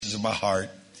meditations of my heart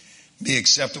be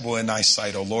acceptable in thy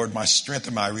sight, O Lord, my strength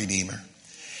and my redeemer.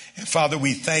 And Father,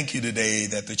 we thank you today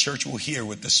that the church will hear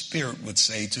what the Spirit would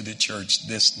say to the church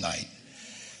this night.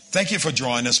 Thank you for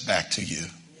drawing us back to you.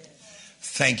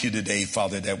 Thank you today,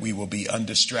 Father, that we will be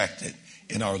undistracted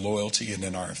in our loyalty and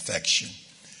in our affection.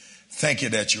 Thank you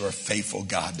that you're a faithful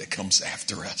God that comes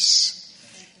after us,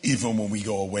 even when we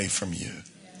go away from you.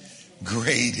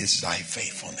 Great is thy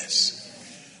faithfulness.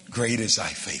 Great is thy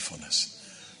faithfulness.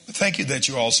 But thank you that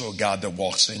you're also a God that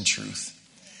walks in truth.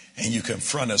 And you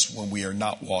confront us when we are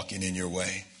not walking in your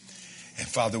way. And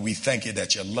Father, we thank you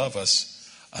that you love us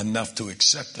enough to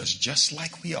accept us just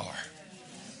like we are.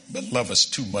 But love us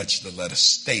too much to let us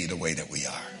stay the way that we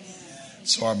are.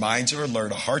 So our minds are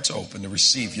alert, our hearts are open to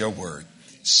receive your word.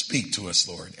 Speak to us,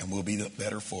 Lord, and we'll be the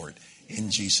better for it. In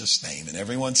Jesus' name. And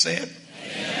everyone said,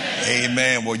 Amen.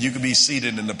 Amen. Well, you can be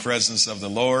seated in the presence of the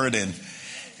Lord and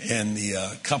in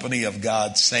the company of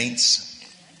God's saints.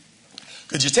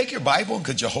 Could you take your Bible and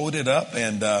could you hold it up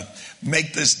and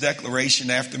make this declaration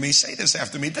after me? Say this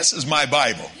after me. This is my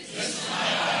Bible.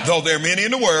 Though there are many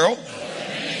in the world,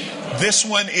 this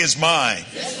one is mine.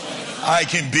 I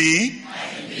can be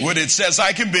what it says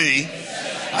I can be.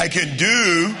 I can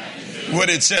do what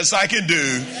it says I can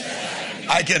do.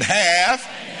 I can have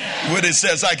what it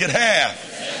says I can have.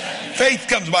 Faith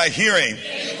comes by hearing,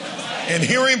 and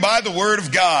hearing by the word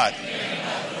of God.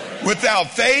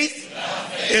 Without faith,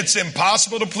 it's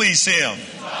impossible to please him.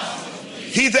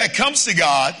 He that comes to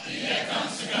God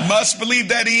must believe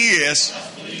that he is,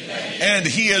 and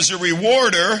he is a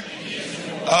rewarder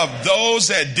of those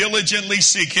that diligently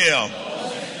seek him.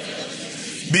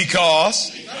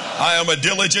 Because I am a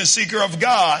diligent seeker of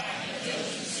God,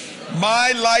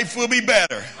 my life will be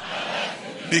better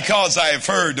because I have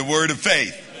heard the word of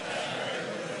faith.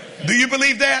 Do you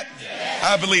believe that?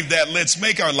 I believe that. Let's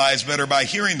make our lives better by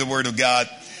hearing the word of God.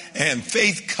 And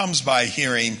faith comes by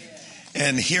hearing,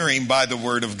 and hearing by the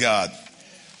word of God.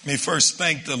 Let me first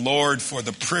thank the Lord for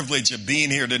the privilege of being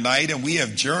here tonight. And we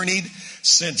have journeyed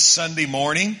since Sunday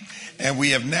morning, and we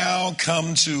have now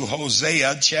come to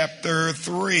Hosea chapter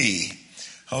 3.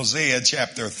 Hosea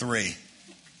chapter 3.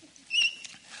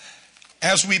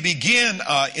 As we begin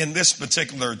in this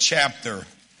particular chapter,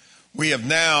 we have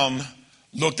now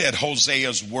looked at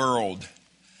Hosea's world.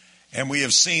 And we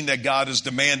have seen that God has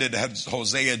demanded that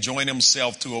Hosea join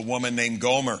himself to a woman named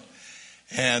Gomer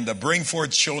and bring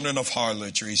forth children of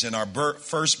harlotries. And our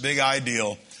first big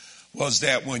ideal was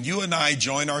that when you and I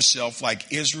join ourselves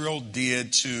like Israel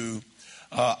did to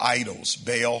idols,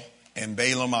 Baal and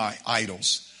Balaam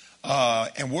idols,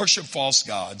 and worship false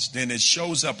gods, then it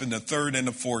shows up in the third and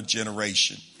the fourth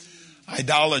generation.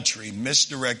 Idolatry,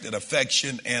 misdirected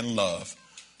affection and love,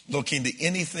 looking to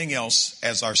anything else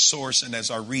as our source and as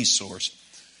our resource.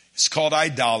 It's called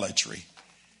idolatry,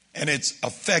 and it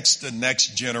affects the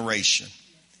next generation.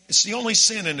 It's the only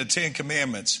sin in the Ten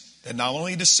Commandments that not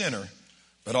only the sinner,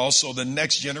 but also the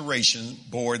next generation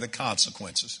bore the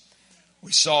consequences.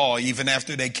 We saw even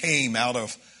after they came out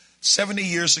of 70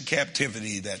 years of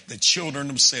captivity that the children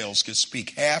themselves could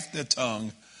speak half the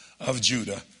tongue of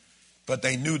Judah, but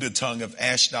they knew the tongue of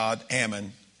Ashdod,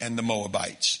 Ammon, and the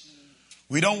Moabites.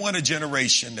 We don't want a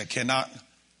generation that cannot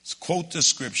quote the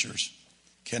scriptures,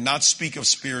 cannot speak of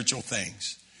spiritual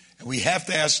things. And we have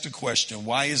to ask the question,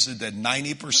 why is it that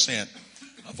 90%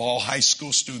 of all high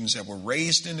school students that were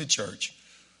raised in the church,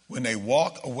 when they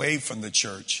walk away from the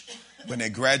church, when they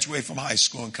graduate from high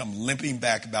school and come limping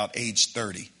back about age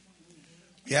 30?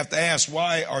 We have to ask,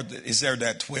 why is there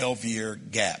that 12-year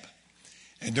gap?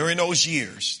 And during those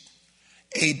years,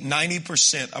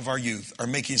 90% of our youth are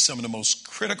making some of the most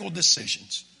critical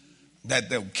decisions that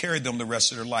will carry them the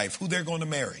rest of their life. Who they're going to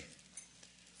marry,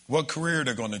 what career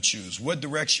they're going to choose, what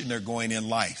direction they're going in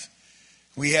life.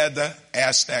 We had to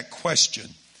ask that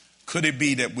question. Could it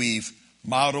be that we've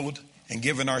modeled and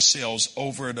given ourselves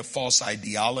over to false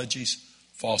ideologies,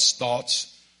 false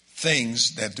thoughts,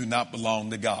 things that do not belong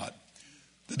to God?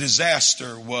 The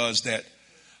disaster was that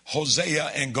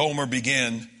Hosea and Gomer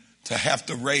began to have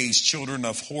to raise children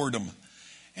of whoredom.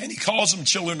 And he calls them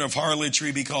children of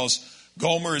harlotry because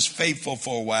Gomer is faithful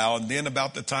for a while, and then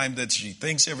about the time that she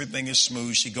thinks everything is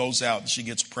smooth, she goes out and she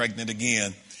gets pregnant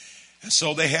again. And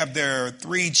so they have their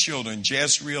 3 children,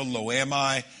 Jezreel,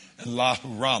 Loami, and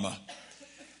Lahurama.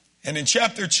 And in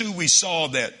chapter 2, we saw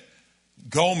that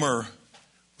Gomer,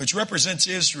 which represents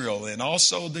Israel and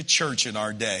also the church in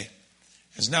our day,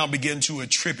 has now begun to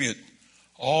attribute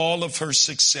all of her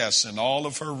success and all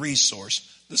of her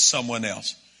resource to someone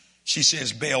else. She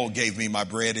says, Baal gave me my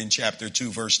bread in chapter 2,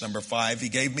 verse number 5. He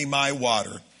gave me my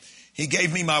water. He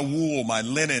gave me my wool, my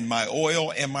linen, my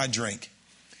oil, and my drink.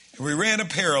 We ran a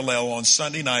parallel on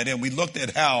Sunday night, and we looked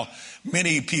at how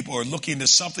many people are looking to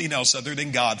something else other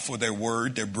than God for their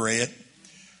word, their bread.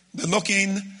 They're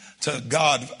looking to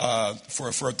God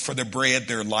for their bread,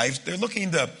 their life. They're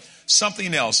looking to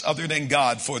something else other than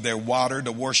God for their water,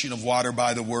 the washing of water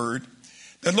by the word.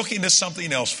 They're looking to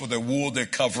something else for their wool, their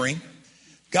covering.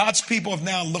 God's people have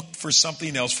now looked for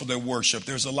something else for their worship.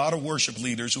 There's a lot of worship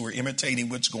leaders who are imitating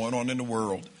what's going on in the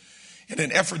world in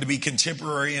an effort to be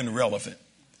contemporary and relevant.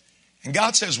 And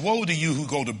God says, woe to you who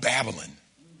go to Babylon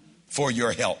for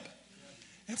your help.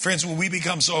 And friends, when we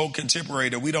become so contemporary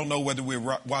that we don't know whether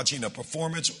we're watching a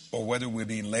performance or whether we're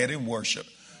being led in worship,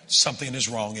 something is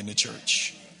wrong in the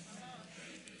church.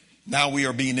 Now we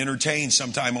are being entertained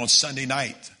sometime on Sunday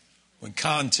night when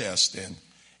contests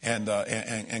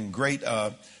and great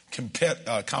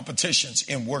competitions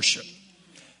in worship.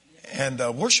 And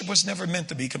worship was never meant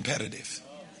to be competitive.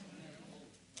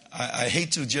 I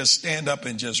hate to just stand up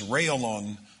and just rail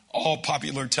on all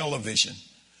popular television.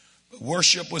 But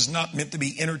worship was not meant to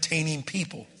be entertaining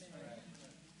people.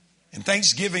 In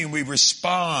Thanksgiving, we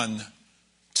respond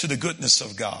to the goodness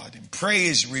of God. In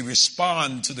praise, we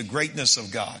respond to the greatness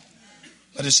of God.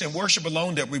 But it's in worship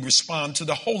alone that we respond to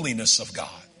the holiness of God.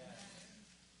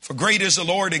 For great is the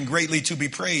Lord and greatly to be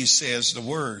praised, says the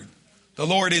word. The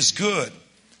Lord is good.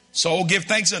 So give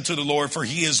thanks unto the Lord, for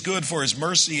he is good, for his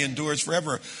mercy endures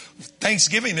forever.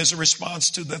 Thanksgiving is a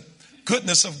response to the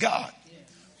goodness of God.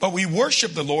 But we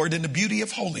worship the Lord in the beauty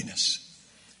of holiness.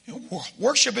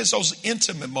 Worship is those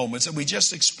intimate moments that we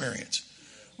just experienced.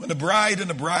 When the bride and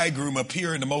the bridegroom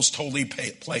appear in the most holy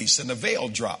place and the veil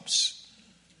drops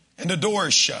and the door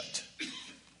is shut.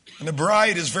 And the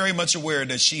bride is very much aware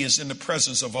that she is in the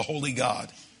presence of a holy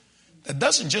God that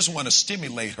doesn't just want to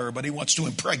stimulate her, but he wants to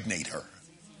impregnate her.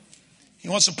 He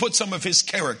wants to put some of his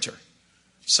character,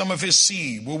 some of his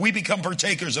seed, where we become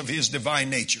partakers of his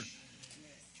divine nature.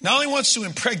 He not only wants to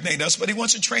impregnate us, but he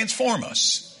wants to transform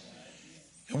us.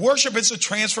 And worship is a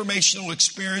transformational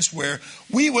experience where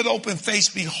we with open face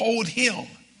behold him.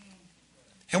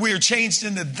 And we are changed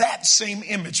into that same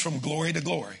image from glory to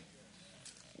glory.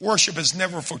 Worship is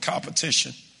never for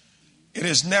competition. It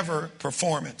is never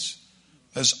performance.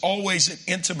 There's always an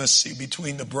intimacy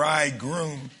between the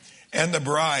bridegroom and the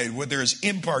bride, where there is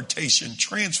impartation,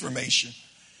 transformation.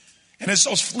 And it's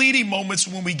those fleeting moments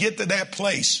when we get to that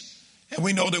place and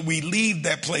we know that we leave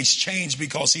that place changed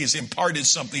because he has imparted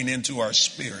something into our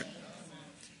spirit.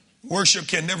 Worship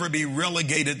can never be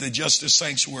relegated to just a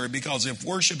sanctuary, because if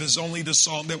worship is only the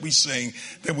song that we sing,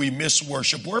 then we miss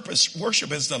worship.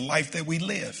 Worship is the life that we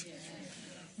live.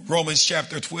 Romans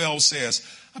chapter 12 says,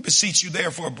 I beseech you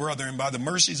therefore, brethren, by the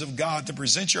mercies of God, to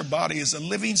present your body as a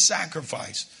living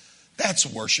sacrifice. That's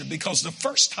worship, because the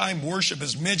first time worship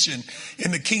is mentioned in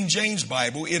the King James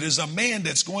Bible, it is a man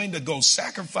that's going to go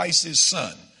sacrifice his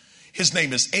son. His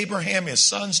name is Abraham. His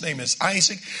son's name is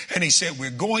Isaac. And he said, we're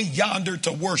going yonder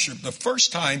to worship. The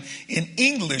first time in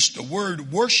English the word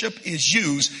worship is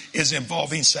used is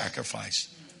involving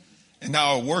sacrifice. And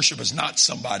now our worship is not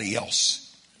somebody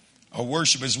else. Our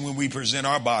worship is when we present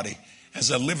our body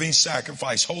as a living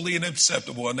sacrifice, holy and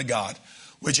acceptable unto God,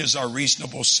 which is our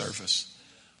reasonable service.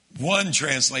 One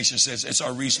translation says it's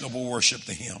our reasonable worship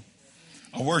to him.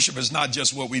 Our worship is not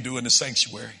just what we do in the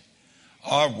sanctuary.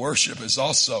 Our worship is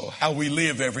also how we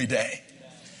live every day.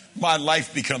 My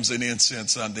life becomes an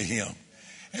incense unto him.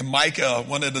 And Micah,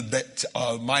 one of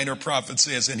the minor prophets,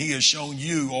 says, and he has shown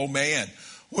you, O man,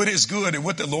 what is good and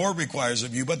what the Lord requires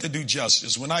of you, but to do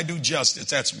justice. When I do justice,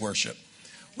 that's worship.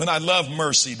 When I love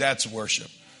mercy, that's worship.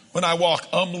 When I walk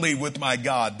humbly with my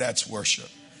God, that's worship.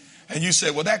 And you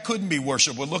say, well, that couldn't be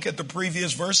worship. Well, look at the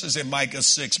previous verses in Micah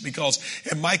 6, because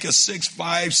in Micah 6,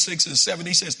 5, 6, and 7,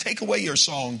 he says, take away your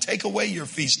song, take away your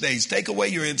feast days, take away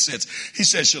your incense. He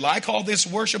says, shall I call this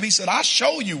worship? He said, I'll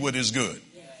show you what is good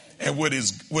and what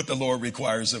the Lord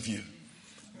requires of you.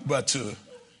 But to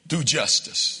do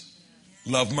justice,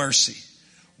 love mercy,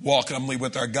 walk humbly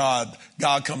with our God.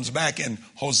 God comes back in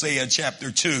Hosea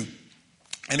chapter 2.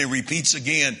 And it repeats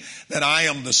again that I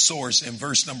am the source in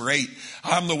verse number 8.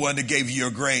 I'm the one that gave you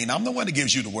your grain. I'm the one that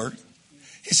gives you the word.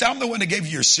 He said, I'm the one that gave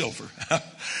you your silver.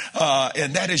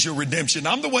 And that is your redemption.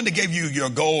 I'm the one that gave you your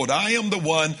gold. I am the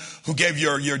one who gave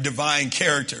your divine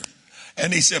character.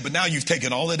 And he said, but now you've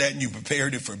taken all of that and you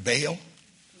prepared it for Baal.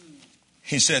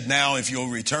 He said, now if you'll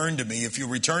return to me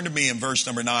in verse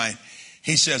number 9,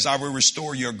 he says, I will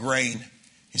restore your grain.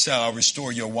 He said, I'll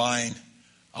restore your wine.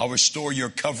 I'll restore your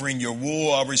covering, your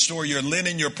wool. I'll restore your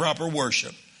linen, your proper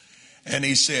worship. And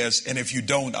he says, and if you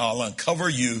don't, I'll uncover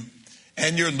you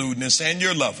and your lewdness and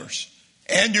your lovers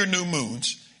and your new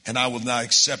moons, and I will not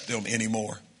accept them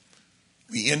anymore.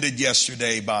 We ended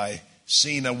yesterday by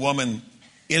seeing a woman,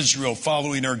 Israel,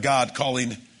 following her God,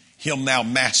 calling him now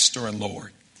Master and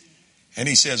Lord. And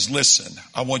he says, listen,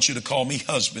 I want you to call me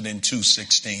husband in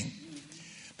 2:16.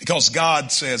 Because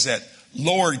God says that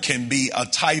Lord can be a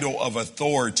title of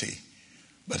authority,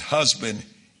 but husband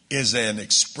is an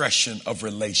expression of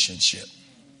relationship.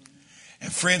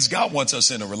 And friends, God wants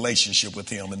us in a relationship with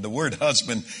him. And the word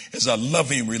husband is a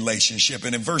loving relationship.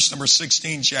 And in verse number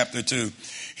 16, chapter 2,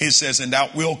 he says, and thou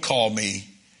wilt call me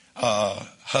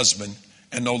husband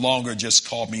and no longer just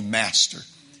call me master.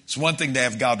 It's one thing to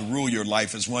have God rule your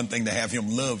life. It's one thing to have him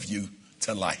love you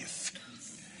to life.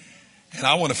 And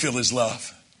I want to feel his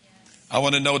love. I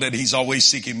want to know that he's always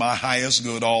seeking my highest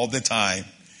good all the time.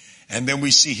 And then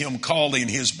we see him calling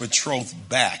his betrothed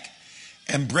back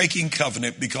and breaking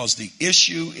covenant, because the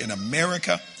issue in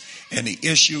America and the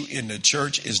issue in the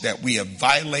church is that we have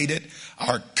violated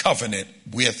our covenant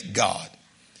with God.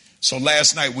 So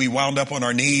last night we wound up on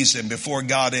our knees and before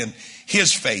God in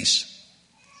his face,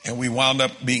 and we wound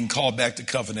up being called back to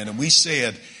covenant. And we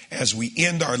said, as we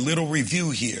end our little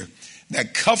review here,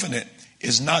 that covenant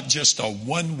is not just a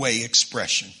one-way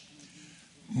expression.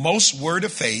 Most word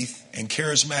of faith and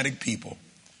charismatic people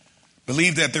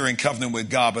believe that they're in covenant with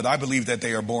God, but I believe that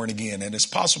they are born again. And it's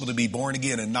possible to be born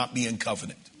again and not be in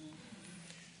covenant.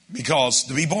 Because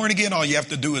to be born again, all you have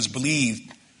to do is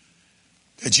believe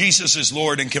that Jesus is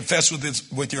Lord and confess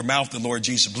with your mouth the Lord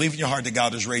Jesus. Believe in your heart that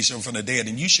God has raised him from the dead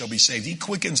and you shall be saved. He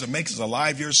quickens and makes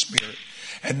alive your spirit.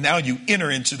 And now you enter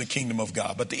into the kingdom of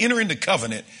God. But to enter into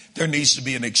covenant, there needs to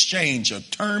be an exchange of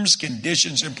terms,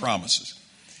 conditions, and promises.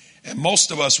 And most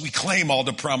of us, we claim all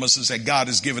the promises that God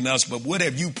has given us, but what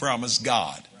have you promised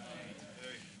God?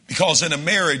 Because in a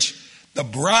marriage, the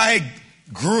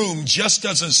bridegroom just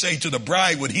doesn't say to the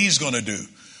bride what he's going to do,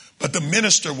 but the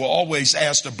minister will always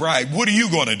ask the bride, what are you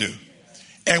going to do?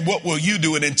 And what will you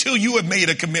do? And until you have made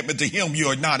a commitment to him, you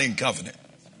are not in covenant.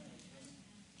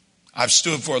 I've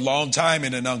stood for a long time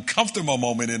in an uncomfortable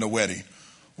moment in a wedding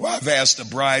where I've asked the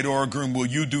bride or a groom, will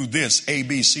you do this, A,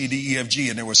 B, C, D, E, F, G?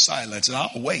 And there was silence. And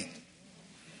I'll wait.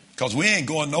 Because we ain't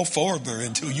going no further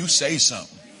until you say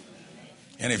something.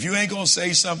 And if you ain't going to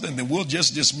say something, then we'll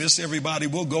just dismiss everybody.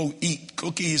 We'll go eat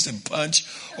cookies and punch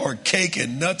or cake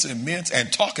and nuts and mints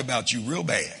and talk about you real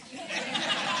bad.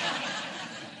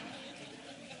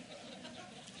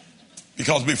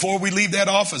 Because before we leave that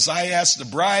office, I asked the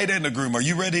bride and the groom, are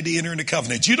you ready to enter into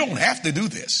covenant? You don't have to do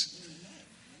this.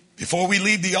 Before we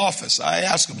leave the office, I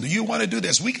asked them, do you want to do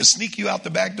this? We can sneak you out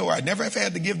the back door. I never have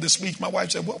had to give the speech. My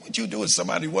wife said, what would you do if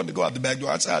somebody wanted to go out the back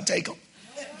door? I said, I'd take them.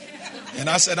 And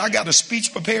I said, I got a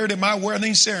speech prepared in my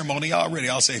wedding ceremony already.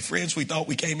 I'll say, friends, we thought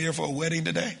we came here for a wedding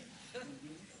today.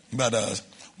 But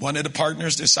one of the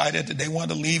partners decided that they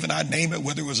wanted to leave, and I'd name it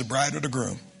whether it was the bride or the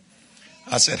groom.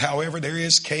 I said, however, there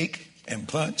is cake and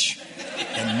punch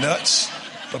and nuts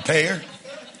prepared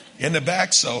in the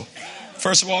back. So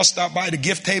first of all, stop by the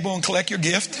gift table and collect your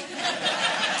gift.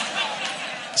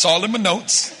 It's all in my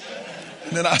notes.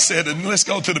 And then I said, and let's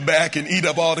go to the back and eat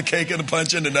up all the cake and the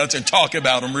punch and the nuts and talk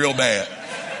about them real bad.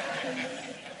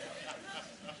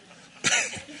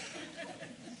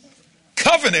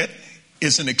 Covenant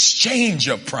is an exchange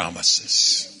of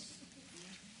promises.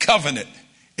 Covenant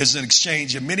is an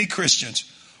exchange. And many Christians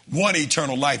want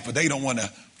eternal life, but they don't want to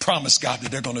promise God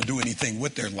that they're going to do anything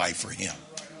with their life for him.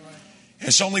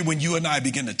 It's only when you and I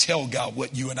begin to tell God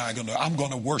what you and I are going to do. I'm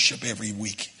going to worship every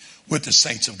week with the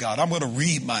saints of God. I'm going to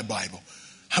read my Bible.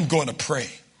 I'm going to pray.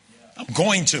 I'm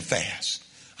going to fast.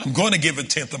 I'm going to give a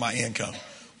tenth of my income.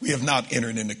 We have not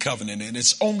entered into covenant. And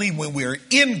it's only when we're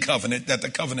in covenant that the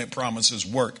covenant promises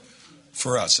work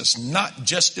for us. It's not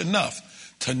just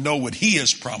enough to know what he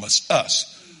has promised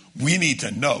us. We need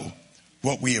to know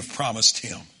what we have promised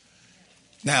him.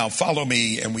 Now, follow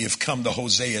me, and we have come to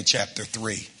Hosea chapter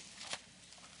 3.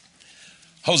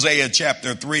 Hosea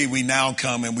chapter 3, we now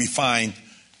come and we find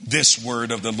this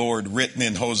word of the Lord written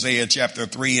in Hosea chapter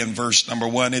 3 and verse number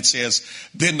 1. It says,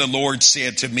 then the Lord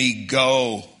said to me,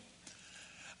 go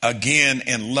again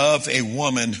and love a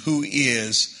woman who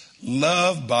is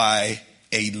loved by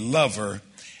a lover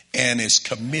and is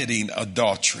committing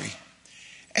adultery.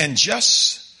 And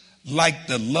just like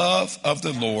the love of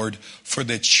the Lord for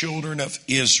the children of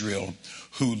Israel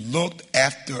who looked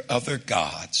after other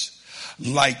gods,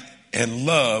 like and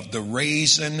loved the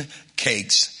raisin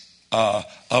cakes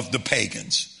of the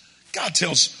pagans. God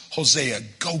tells Hosea,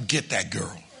 go get that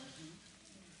girl.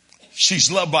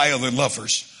 She's loved by other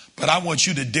lovers, but I want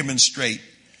you to demonstrate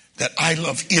that I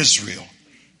love Israel,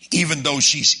 even though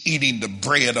she's eating the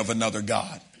bread of another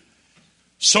God.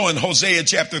 So in Hosea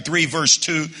chapter 3 verse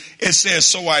 2, it says,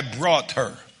 so I brought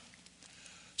her.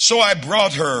 So I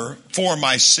brought her for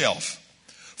myself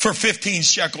for 15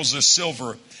 shekels of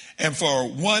silver and for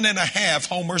 1.5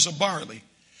 homers of barley.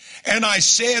 And I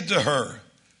said to her,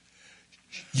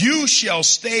 you shall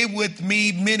stay with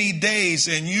me many days,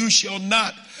 and you shall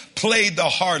not play the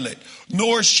harlot,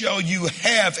 nor shall you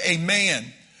have a man.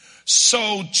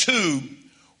 So too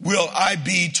will I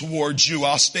be towards you.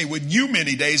 I'll stay with you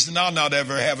many days, and I'll not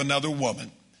ever have another woman.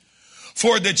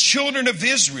 For the children of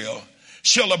Israel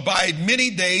shall abide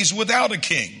many days without a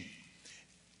king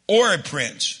or a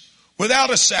prince,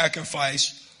 without a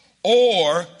sacrifice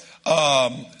or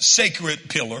sacred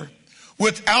pillar,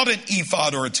 without an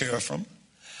ephod or a teraphim.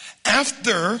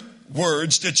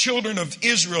 Afterwards, the children of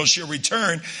Israel shall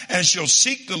return and shall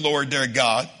seek the Lord their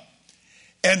God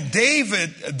and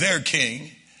David their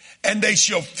king, and they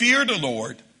shall fear the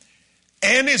Lord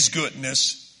and his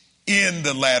goodness in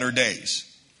the latter days.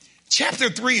 Chapter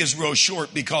 3 is real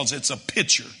short because it's a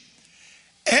picture.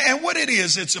 And what it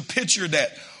is, it's a picture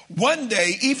that one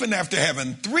day, even after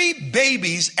having 3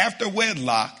 babies after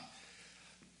wedlock,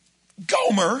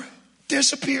 Gomer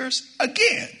disappears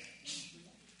again.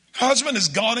 Husband is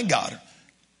gone and got her.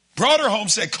 Brought her home,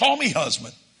 said, call me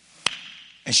husband.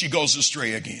 And she goes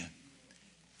astray again.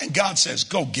 And God says,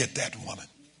 go get that woman.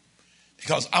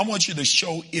 Because I want you to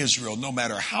show Israel, no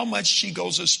matter how much she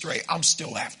goes astray, I'm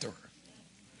still after her.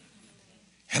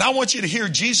 And I want you to hear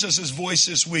Jesus' voice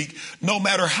this week. No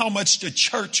matter how much the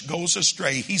church goes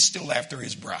astray, he's still after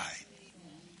his bride.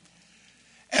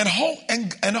 And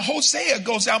Hosea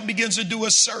goes out and begins to do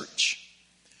a search.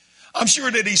 I'm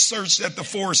sure that he searched at the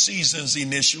Four Seasons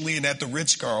initially and at the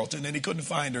Ritz-Carlton, and he couldn't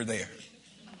find her there.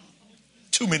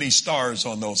 Too many stars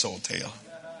on those hotels.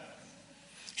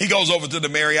 He goes over to the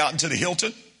Marriott and to the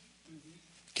Hilton.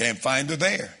 Can't find her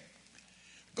there.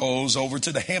 Goes over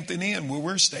to the Hampton Inn where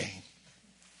we're staying.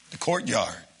 The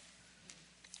Courtyard.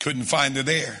 Couldn't find her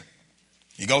there.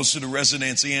 He goes to the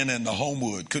Residence Inn and the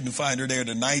Homewood. Couldn't find her there.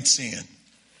 The Knights Inn.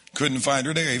 Couldn't find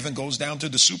her there. Even goes down to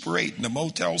the Super 8 and the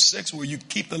Motel 6 where you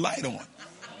keep the light on.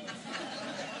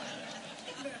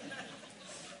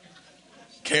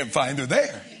 Can't find her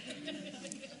there.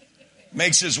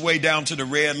 Makes his way down to the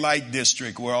red light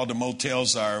district where all the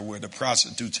motels are, where the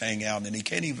prostitutes hang out, and he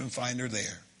can't even find her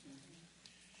there.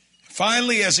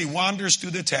 Finally, as he wanders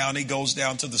through the town, he goes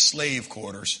down to the slave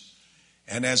quarters.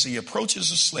 And as he approaches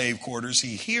the slave quarters,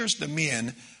 he hears the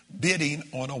men bidding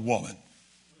on a woman.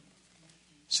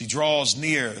 As he draws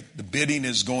near, the bidding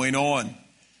is going on.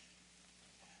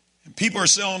 And people are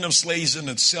selling them slaves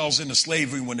themselves into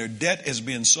slavery when their debt has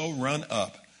been so run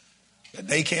up that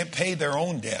they can't pay their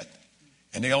own debt.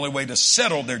 And the only way to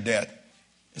settle their debt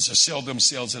is to sell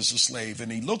themselves as a slave.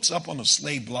 And he looks up on the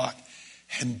slave block,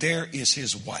 and there is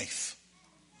his wife.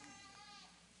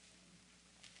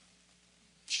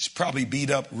 She's probably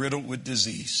beat up, riddled with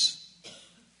disease.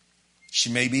 She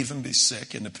may even be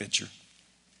sick in the picture.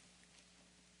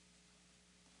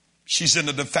 She's in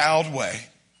a defiled way,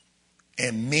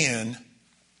 and men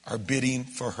are bidding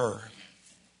for her.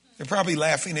 They're probably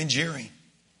laughing and jeering.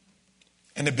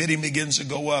 And the bidding begins to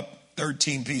go up.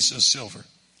 13 pieces of silver.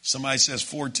 Somebody says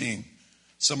 14.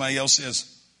 Somebody else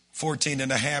says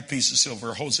 14.5 pieces of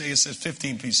silver. Hosea says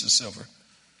 15 pieces of silver.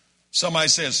 Somebody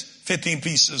says 15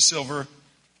 pieces of silver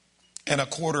and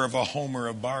 1/4 of a homer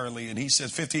of barley. And he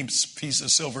says 15 pieces of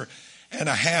silver and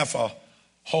 1/2 a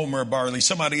homer of barley.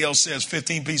 Somebody else says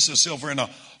 15 pieces of silver and 1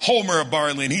 homer of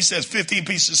barley. And he says 15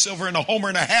 pieces of silver and 1.5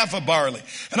 homers of barley.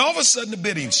 And all of a sudden the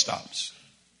bidding stops.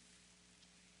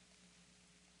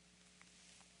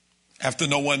 After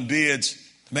no one bids,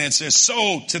 the man says,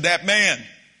 sold to that man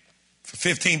for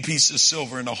 15 pieces of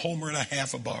silver and 1.5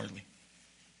 homers of barley.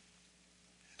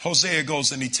 Hosea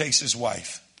goes and he takes his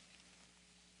wife,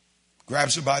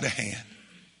 grabs her by the hand,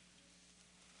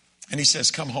 and he says,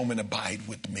 come home and abide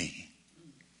with me.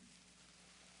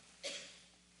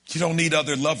 You don't need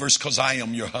other lovers because I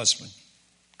am your husband.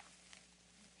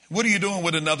 What are you doing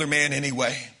with another man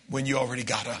anyway when you already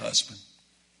got a husband?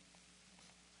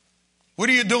 What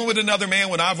are you doing with another man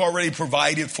when I've already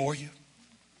provided for you?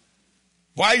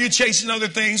 Why are you chasing other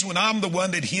things when I'm the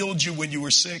one that healed you when you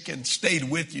were sick and stayed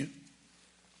with you?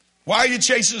 Why are you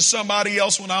chasing somebody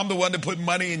else when I'm the one that put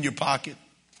money in your pocket?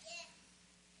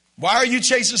 Why are you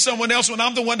chasing someone else when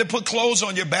I'm the one that put clothes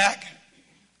on your back?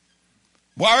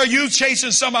 Why are you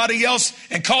chasing somebody else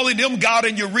and calling them God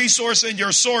and your resource and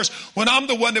your source when I'm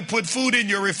the one that put food in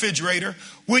your refrigerator?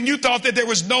 When you thought that there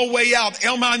was no way out,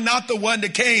 am I not the one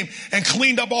that came and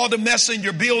cleaned up all the mess in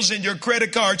your bills and your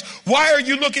credit cards? Why are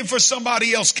you looking for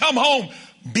somebody else? Come home,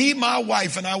 be my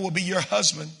wife, and I will be your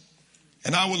husband,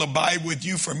 and I will abide with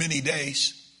you for many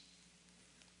days.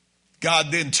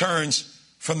 God then turns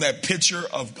from that picture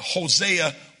of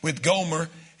Hosea with Gomer,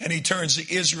 and he turns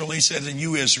to Israel and he says, and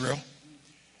you, Israel,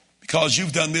 because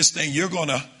you've done this thing, you're going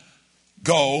to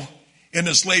go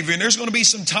into slavery. And there's going to be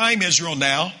some time, Israel,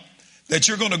 now that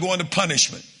you're going to go into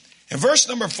punishment. And verse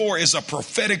number 4 is a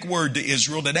prophetic word to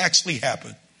Israel that actually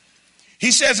happened. He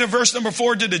says in verse number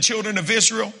 4 to the children of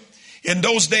Israel, in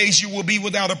those days you will be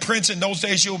without a prince. In those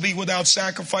days you will be without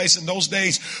sacrifice. In those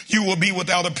days you will be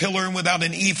without a pillar and without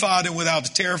an ephod and without the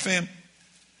teraphim.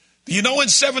 You know, in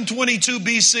 722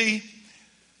 BC,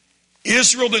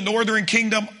 Israel, the northern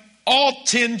kingdom, all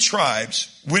 10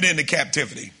 tribes went into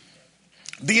captivity.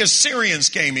 The Assyrians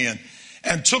came in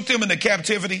and took them into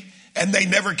captivity, and they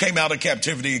never came out of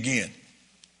captivity again.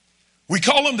 We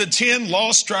call them the 10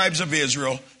 lost tribes of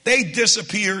Israel. They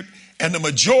disappeared, and the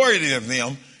majority of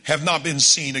them have not been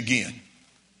seen again.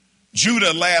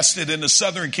 Judah lasted in the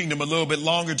southern kingdom a little bit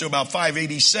longer, to about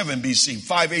 587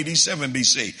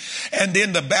 BC. And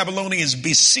then the Babylonians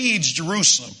besieged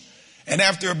Jerusalem. And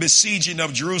after a besieging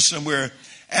of Jerusalem, where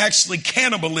actually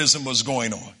cannibalism was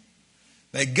going on,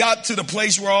 they got to the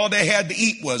place where all they had to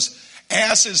eat was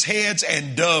asses' heads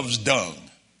and doves' dung.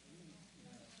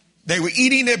 They were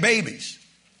eating their babies,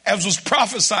 as was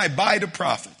prophesied by the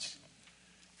prophets.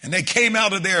 And they came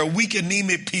out of there a weak,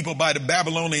 anemic people by the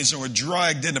Babylonians and were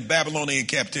dragged into Babylonian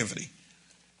captivity.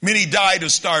 Many died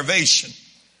of starvation.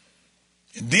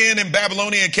 And then in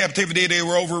Babylonian captivity, they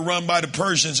were overrun by the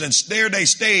Persians. And there they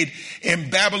stayed in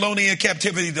Babylonian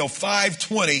captivity till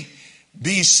 520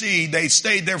 BC. They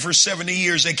stayed there for 70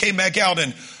 years. They came back out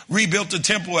and rebuilt the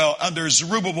temple under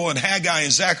Zerubbabel and Haggai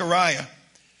and Zechariah.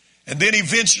 And then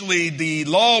eventually the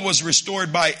law was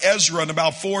restored by Ezra in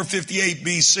about 458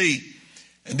 BC.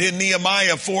 And then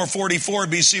Nehemiah 444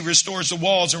 BC restores the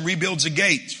walls and rebuilds the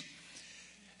gates.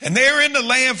 And they're in the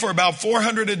land for about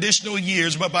 400 additional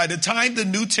years. But by the time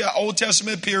the Old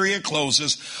Testament period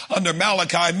closes under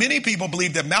Malachi, many people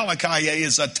believe that Malachi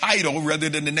is a title rather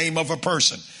than the name of a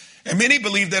person. And many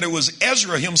believe that it was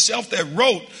Ezra himself that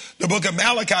wrote the book of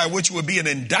Malachi, which would be an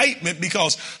indictment,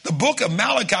 because the book of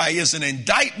Malachi is an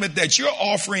indictment that you're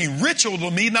offering ritual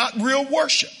to me, not real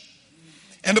worship.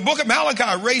 And the book of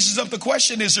Malachi raises up the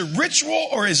question, is it ritual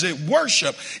or is it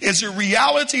worship? Is it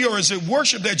reality or is it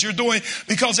worship that you're doing?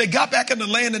 Because they got back in the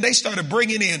land and they started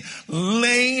bringing in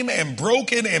lame and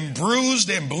broken and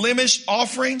bruised and blemished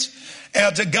offerings.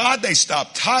 And to God, they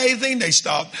stopped tithing. They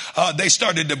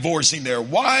started divorcing their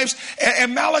wives.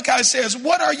 And Malachi says,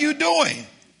 what are you doing?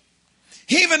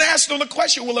 He even asked them the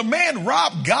question, will a man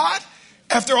rob God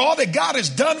after all that God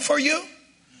has done for you?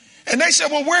 And they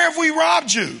said, well, where have we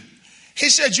robbed you? He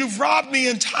said, you've robbed me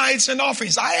in tithes and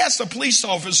offerings. I asked a police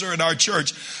officer in our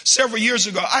church several years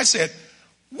ago, I said,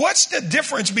 what's the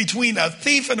difference between a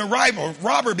thief and a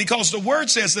robber? Because the word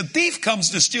says the thief comes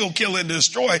to steal, kill, and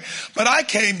destroy. But I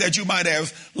came that you might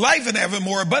have life and have it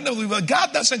more abundantly. But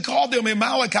God doesn't call them in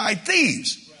Malachi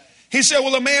thieves. He said,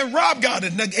 well, a man robbed God.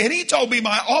 And he told me,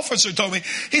 my officer told me,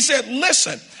 he said,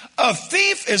 listen, a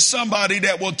thief is somebody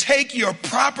that will take your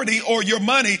property or your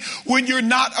money when you're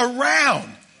not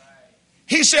around.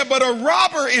 He said, but a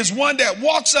robber is one that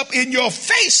walks up in your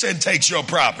face and takes your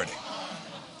property.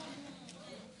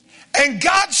 And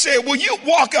God said, will you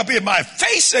walk up in my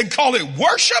face and call it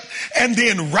worship and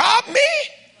then rob me?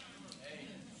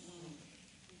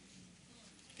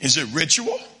 Is it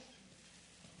ritual?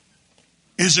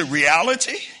 Is it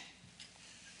reality?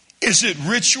 Is it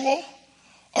ritual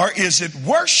or is it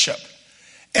worship?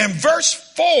 And verse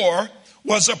 4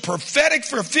 was a prophetic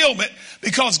fulfillment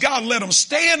because God let them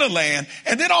stay in the land.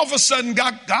 And then all of a sudden,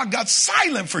 God got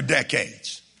silent for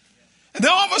decades. And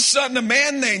then all of a sudden, a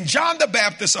man named John the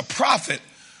Baptist, a prophet,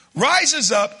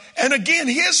 rises up. And again,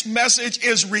 his message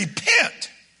is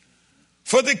repent,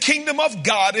 for the kingdom of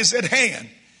God is at hand.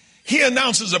 He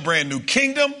announces a brand new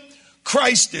kingdom.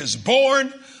 Christ is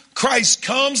born. Christ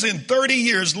comes in 30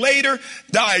 years later,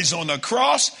 dies on the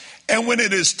cross. And when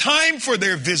it is time for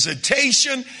their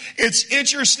visitation, it's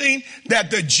interesting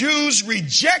that the Jews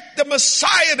reject the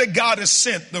Messiah that God has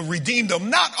sent to redeem them,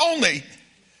 not only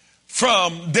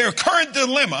from their current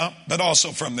dilemma, but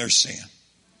also from their sin.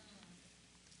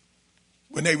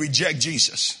 When they reject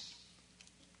Jesus,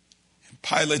 and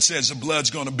Pilate says the blood's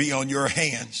going to be on your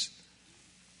hands.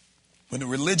 When the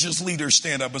religious leaders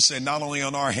stand up and say, not only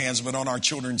on our hands, but on our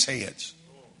children's heads.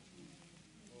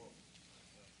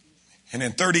 And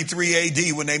in 33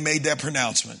 AD, when they made that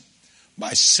pronouncement,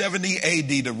 by 70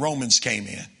 AD, the Romans came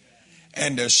in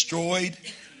and destroyed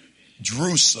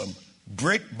Jerusalem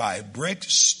brick by brick,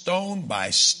 stone by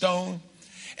stone.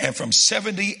 And from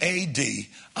 70 AD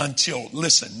until,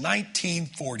 listen,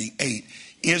 1948,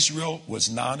 Israel was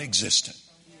non-existent.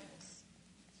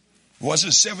 It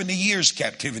wasn't 70 years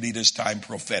captivity this time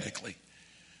prophetically,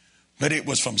 but it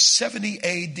was from 70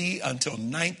 AD until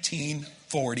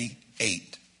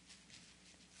 1948.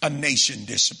 A nation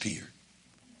disappeared.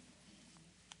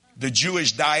 The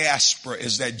Jewish diaspora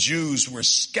is that Jews were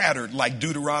scattered like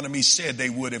Deuteronomy said they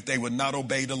would if they would not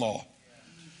obey the law.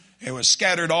 They were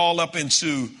scattered all up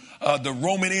into the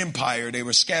Roman Empire. They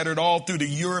were scattered all through the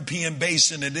European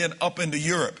basin and then up into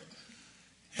Europe.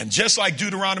 And just like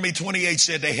Deuteronomy 28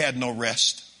 said, they had no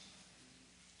rest.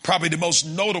 Probably the most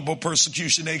notable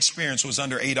persecution they experienced was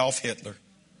under Adolf Hitler,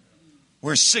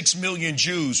 where 6 million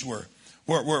Jews were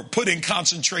put in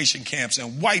concentration camps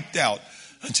and wiped out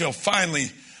until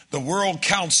finally the World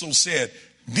Council said,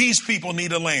 these people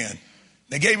need a land.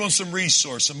 They gave them some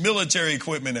resource, some military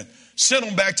equipment, and sent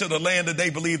them back to the land that they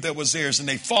believed that was theirs. And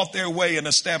they fought their way and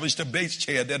established a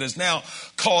beachhead that is now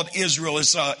called Israel.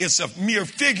 It's a mere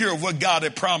figure of what God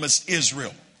had promised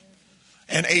Israel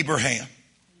and Abraham.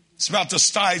 It's about the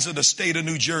size of the state of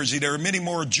New Jersey. There are many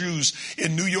more Jews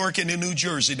in New York and in New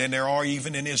Jersey than there are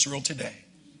even in Israel today.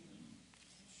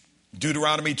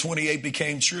 Deuteronomy 28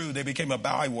 became true. They became a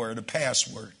byword, a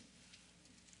password.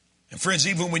 And friends,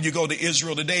 even when you go to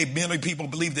Israel today, many people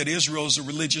believe that Israel is a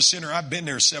religious center. I've been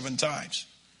there 7 times.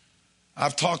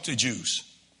 I've talked to Jews.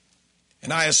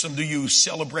 And I asked them, do you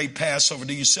celebrate Passover?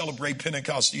 Do you celebrate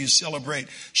Pentecost? Do you celebrate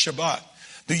Shabbat?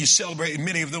 Do you celebrate? And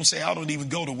many of them say, I don't even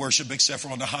go to worship except for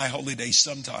on the high holy days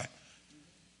sometime.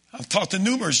 I've talked to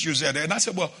numerous Jews out there. And I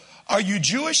said, well, are you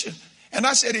Jewish? And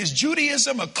I said, is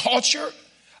Judaism a culture?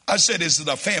 I said, is it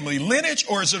a family lineage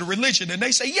or is it a religion? And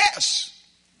they say, yes.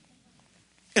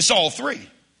 It's all three.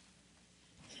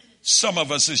 Some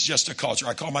of us is just a culture.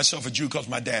 I call myself a Jew because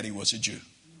my daddy was a Jew.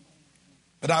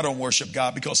 But I don't worship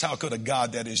God because how could a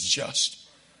God that is just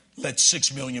let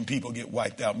 6 million people get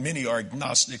wiped out? Many are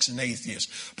agnostics and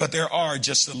atheists. But there are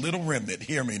just a little remnant,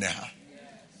 hear me now,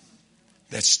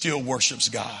 that still worships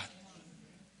God.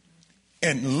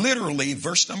 And literally,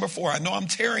 verse number 4, I know I'm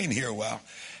tearing here a while.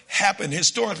 Happened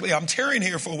historically. I'm tearing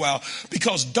here for a while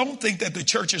because don't think that the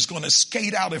church is going to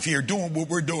skate out of here doing what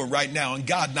we're doing right now and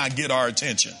God not get our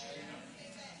attention.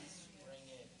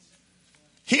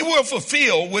 He will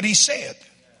fulfill what he said.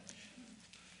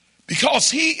 Because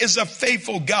he is a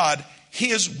faithful God,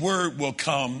 his word will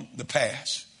come to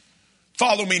pass.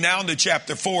 Follow me now into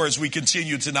chapter 4 as we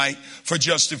continue tonight for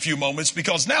just a few moments,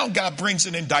 because now God brings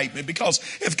an indictment. Because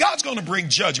if God's going to bring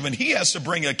judgment, he has to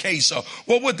bring a case. So,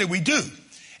 well, what did we do?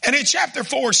 And in chapter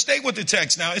 4, stay with the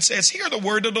text now. It says, hear the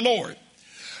word of the Lord.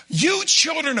 You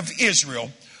children of Israel,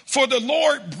 for the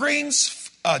Lord brings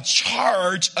a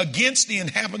charge against the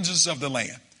inhabitants of the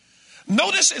land.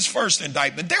 Notice his first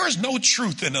indictment. There is no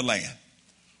truth in the land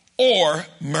or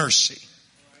mercy.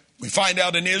 We find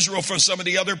out in Israel from some of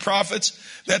the other prophets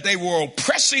that they were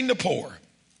oppressing the poor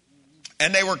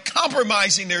and they were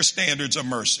compromising their standards of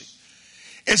mercy.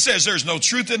 It says there's no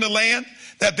truth in the land,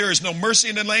 that there is no mercy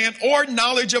in the land or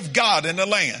knowledge of God in the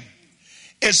land.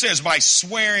 It says by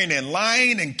swearing and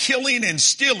lying and killing and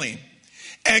stealing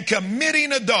and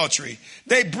committing adultery,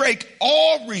 they break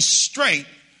all restraint,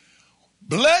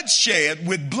 bloodshed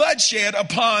with bloodshed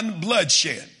upon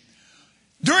bloodshed.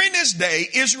 During this day,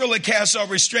 Israel had cast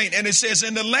off restraint, and it says,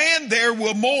 in the land there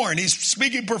will mourn. He's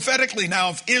speaking prophetically now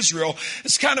of Israel.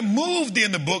 It's kind of moved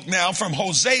in the book now from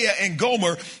Hosea and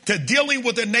Gomer to dealing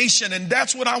with a nation, and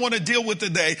that's what I want to deal with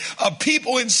today, of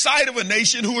people inside of a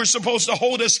nation who are supposed to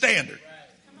hold a standard.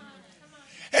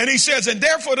 And he says, and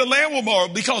therefore the land will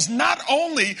mourn, because not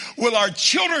only will our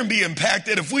children be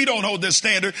impacted if we don't hold this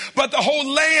standard, but the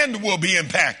whole land will be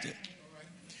impacted.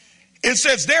 It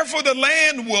says, therefore the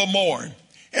land will mourn.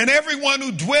 And everyone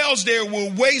who dwells there will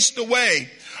waste away.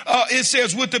 It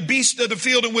says with the beasts of the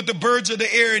field and with the birds of the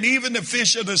air and even the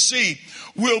fish of the sea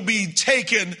will be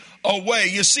taken away.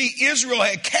 You see, Israel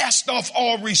had cast off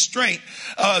all restraint,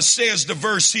 says the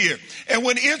verse here. And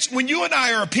when you and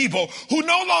I are a people who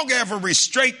no longer have a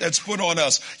restraint that's put on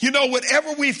us, you know,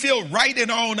 whatever we feel right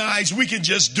in our own eyes, we can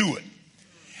just do it.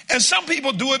 And some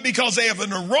people do it because they have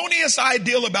an erroneous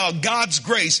ideal about God's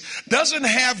grace, doesn't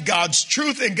have God's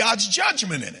truth and God's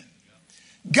judgment in it.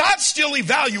 God still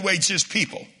evaluates his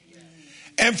people.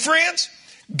 And friends,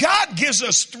 God gives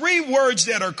us 3 words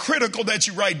that are critical that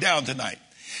you write down tonight.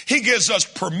 He gives us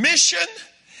permission,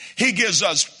 he gives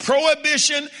us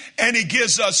prohibition, and he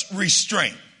gives us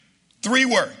restraint. 3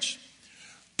 words.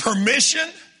 Permission.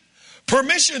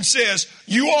 Permission says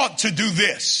you ought to do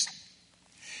this.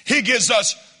 He gives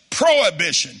us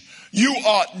prohibition. You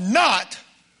ought not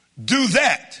do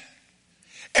that.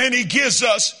 And he gives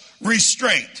us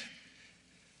restraint.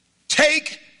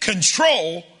 Take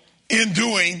control in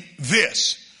doing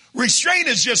this. Restraint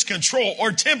is just control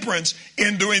or temperance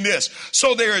in doing this.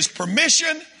 So there is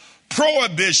permission,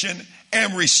 prohibition,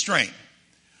 and restraint.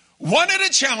 One of the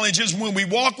challenges when we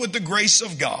walk with the grace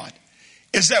of God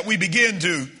is that we begin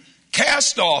to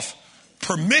cast off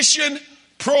permission,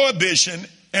 prohibition,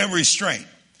 and restraint.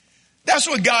 That's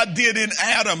what God did in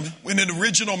Adam when the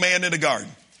original man in the garden.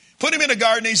 Put him in the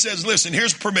garden, he says, listen,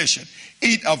 here's permission.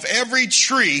 Eat of every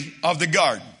tree of the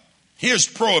garden. Here's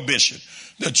prohibition.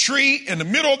 The tree in the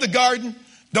middle of the garden,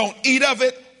 don't eat of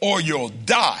it or you'll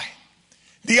die.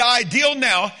 The ideal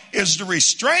now is to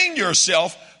restrain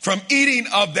yourself from eating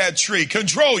of that tree.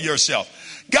 Control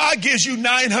yourself. God gives you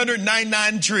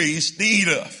 999 trees to eat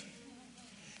of.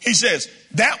 He says,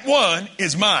 that one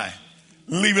is mine.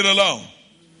 Leave it alone.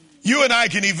 You and I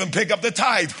can even pick up the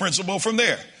tithe principle from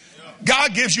there.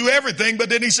 God gives you everything, but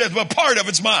then he says, well, part of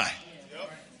it's mine.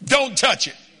 Don't touch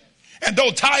it. And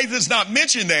though tithe is not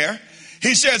mentioned there,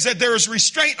 he says that there is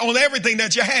restraint on everything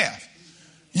that you have.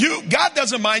 God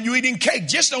doesn't mind you eating cake.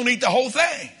 Just don't eat the whole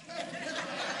thing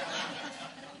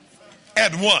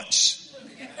at once.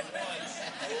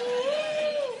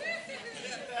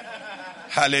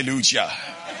 Hallelujah.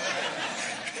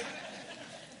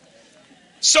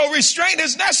 So restraint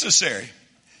is necessary.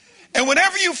 And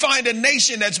whenever you find a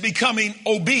nation that's becoming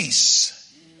obese,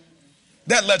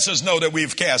 that lets us know that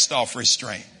we've cast off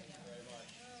restraint.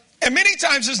 And many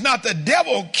times it's not the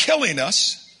devil killing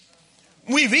us.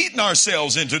 We've eaten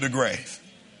ourselves into the grave.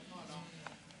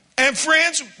 And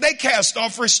friends, they cast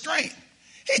off restraint.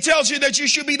 He tells you that you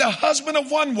should be the husband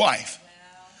of one wife.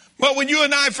 But when you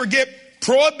and I forget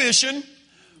prohibition,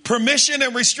 permission,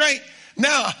 and restraint,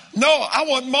 now, no, I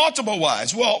want multiple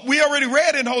wives. Well, we already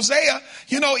read in Hosea,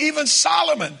 even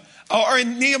Solomon, or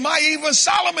in Nehemiah, even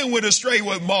Solomon went astray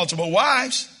with multiple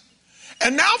wives.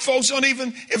 And now folks don't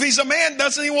even, if he's a man,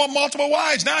 doesn't he want multiple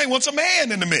wives? Now he wants a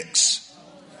man in the mix.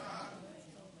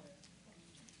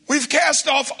 We've cast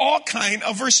off all kind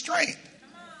of restraint.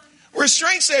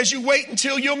 Restraint says you wait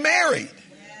until you're married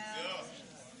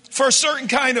for a certain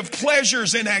kind of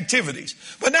pleasures and activities.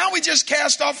 But now we just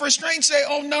cast off restraint and say,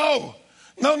 oh no,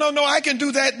 I can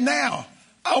do that now.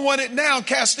 I want it now,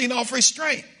 casting off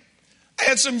restraint. I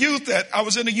had some youth that I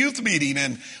was in a youth meeting,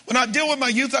 and when I deal with my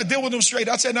youth, I deal with them straight.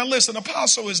 I said, now listen,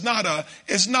 apostle is not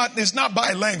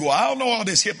bilingual. I don't know all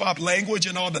this hip hop language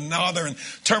and all the northern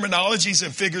terminologies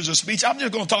and figures of speech. I'm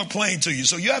just going to talk plain to you.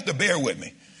 So you have to bear with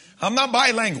me. I'm not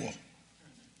bilingual.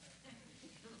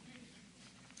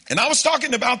 And I was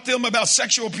talking about them about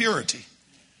sexual purity.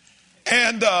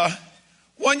 And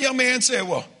one young man said,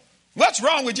 well, what's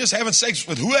wrong with just having sex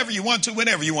with whoever you want to,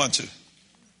 whenever you want to?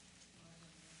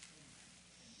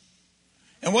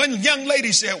 And one young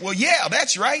lady said, well, yeah,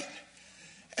 that's right.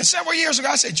 And several years ago,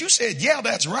 I said, you said, yeah,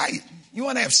 that's right. You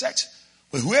want to have sex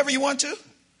with whoever you want to,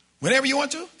 whenever you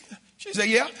want to? She said,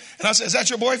 yeah. And I said, is that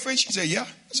your boyfriend? She said, yeah.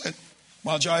 I said,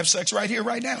 why don't y'all have sex right here,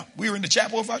 right now? We were in the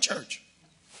chapel of our church.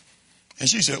 And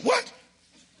she said, what?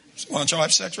 I said, why don't y'all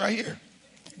have sex right here?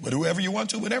 With whoever you want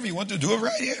to, whenever you want to, do it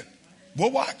right here. We'll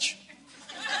watch.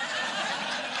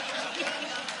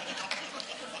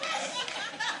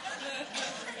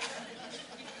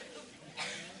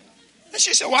 And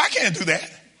she said, well, I can't do that.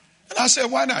 And I said,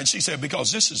 why not? And she said,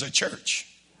 because this is a church.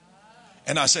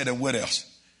 And I said, and what else?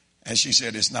 And she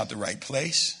said, it's not the right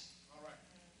place.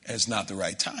 And it's not the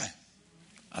right time.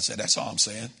 I said, that's all I'm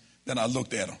saying. Then I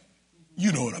looked at him.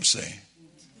 You know what I'm saying.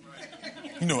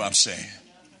 You know what I'm saying.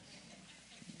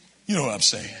 You know what I'm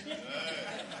saying.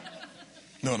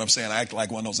 You know what I'm saying? I act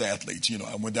like one of those athletes.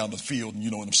 I went down the field and you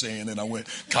know what I'm saying. And I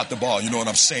caught the ball. You know what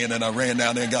I'm saying. And I ran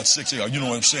down there and got 6 yards. You know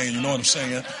what I'm saying. You know what I'm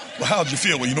saying. Well, how'd you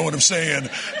feel? Well, you know what I'm saying.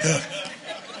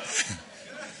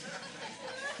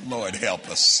 Lord help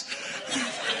us.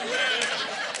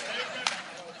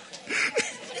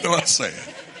 You know what I'm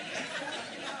saying.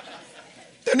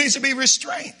 There needs to be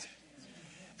restraint.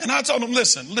 And I told him,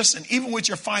 listen, even with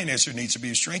your finances, there needs to be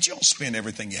restraint. You don't spend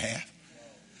everything you have.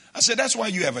 I said, that's why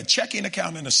you have a checking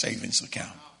account and a savings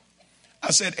account.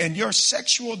 I said, and your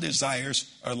sexual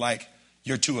desires are like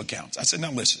your two accounts. I said,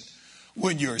 now listen,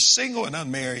 when you're single and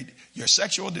unmarried, your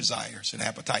sexual desires and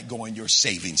appetite go in your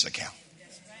savings account.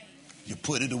 You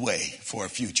put it away for a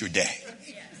future day.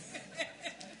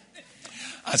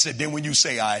 I said, then when you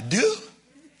say I do,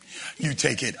 you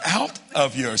take it out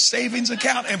of your savings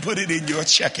account and put it in your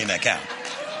checking account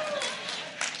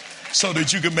so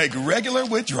that you can make regular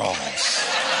withdrawals.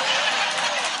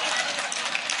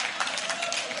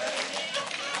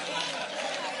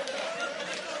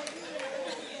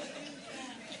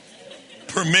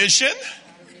 Permission,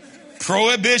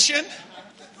 prohibition,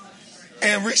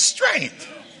 and restraint.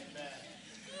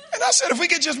 And And I said, if we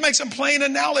could just make some plain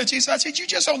analogies. I said, you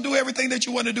just don't do everything that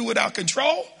you want to do without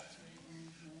control.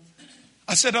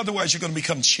 I said, otherwise you're going to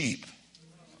become cheap.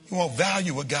 You won't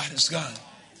value what God has done.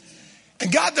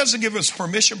 And God doesn't give us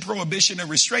permission, prohibition, and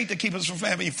restraint to keep us from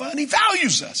having fun. He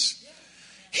values us.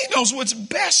 He knows what's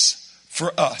best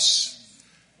for us.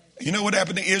 You know what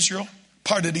happened to Israel?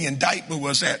 Part of the indictment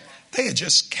was that they had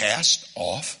just cast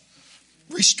off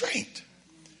restraint.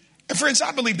 And friends,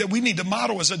 I believe that we need to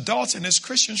model as adults and as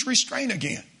Christians restraint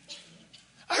again.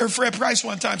 I heard Fred Price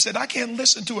one time said, I can't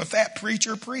listen to a fat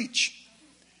preacher preach.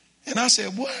 And I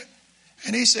said, what?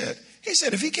 And he said,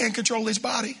 if he can't control his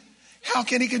body, how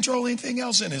can he control anything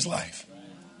else in his life?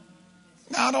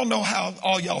 Now, I don't know how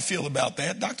all y'all feel about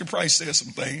that. Dr. Price says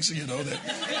some things, that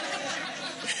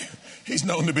he's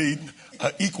known to be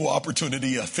an equal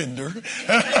opportunity offender.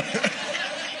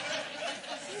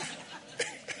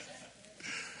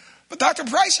 But Dr.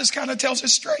 Price just kind of tells it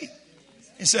straight.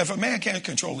 He said, if a man can't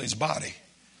control his body,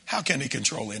 how can he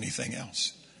control anything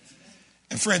else?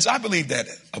 And friends, I believe that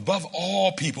above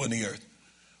all people in the earth,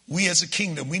 we as a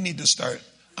kingdom, we need to start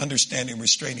understanding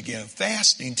restraint again.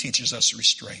 Fasting teaches us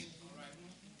restraint.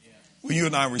 When you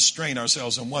and I restrain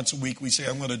ourselves, and once a week we say,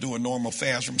 I'm going to do a normal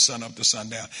fast from sun up to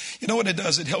sundown. You know what it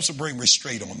does? It helps to bring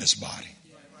restraint on this body.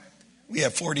 We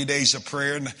have 40 days of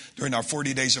prayer, and during our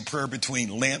 40 days of prayer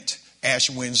between Lent,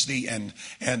 Ash Wednesday, and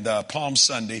Palm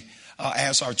Sunday, I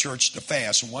ask our church to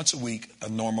fast once a week, a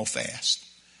normal fast.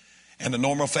 And the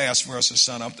normal fast for us is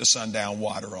sun up to sundown,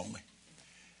 water only.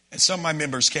 And some of my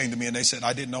members came to me and they said,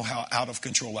 I didn't know how out of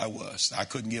control I was. I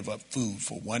couldn't give up food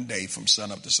for one day from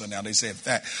sun up to sundown. They said, in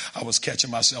fact, I was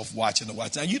catching myself watching the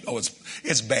watch. Now,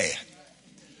 it's bad.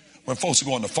 When folks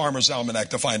go on the Farmer's Almanac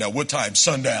to find out what time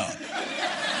sundown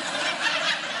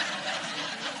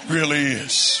really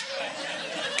is.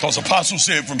 Because Apostle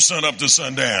said from sun up to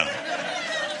sundown.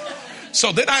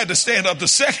 So then I had to stand up the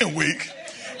second week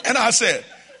and I said,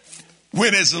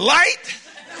 when it's light,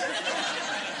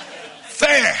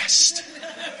 fast.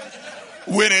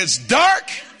 When it's dark,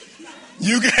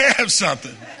 you can have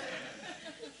something.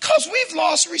 Because we've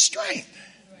lost restraint.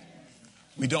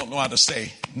 We don't know how to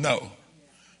say no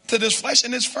to this flesh.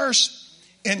 And his first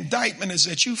indictment is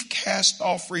that you've cast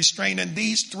off restraint. And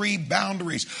these three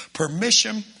boundaries,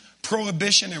 permission,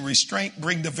 prohibition, and restraint,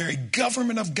 bring the very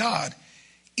government of God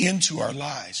into our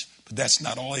lives. But that's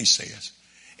not all he says.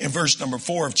 In verse number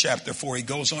 4 of chapter 4, he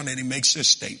goes on and he makes this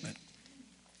statement.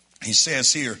 He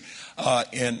says here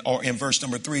in verse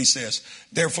number 3, he says,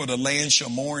 therefore the land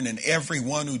shall mourn and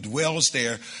everyone who dwells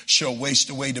there shall waste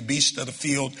away. The beasts of the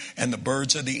field and the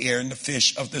birds of the air and the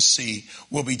fish of the sea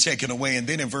will be taken away. And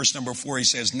then in verse number 4, he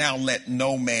says, now let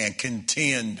no man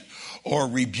contend or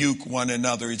rebuke one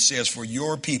another. It says for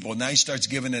your people. Now he starts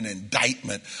giving an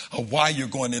indictment of why you're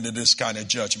going into this kind of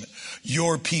judgment.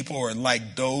 Your people are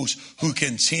like those who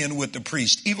contend with the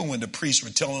priest. Even when the priests were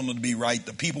telling them to be right,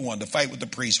 the people wanted to fight with the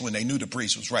priest when they knew the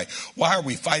priest was right. Why are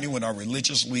we fighting with our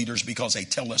religious leaders? Because they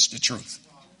tell us the truth.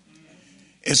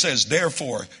 It says,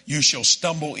 therefore, you shall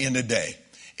stumble in the day.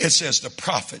 It says the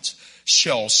prophets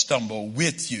shall stumble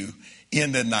with you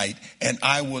in the night, and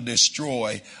I will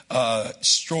destroy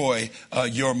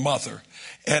your mother.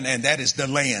 And that is the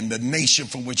land, the nation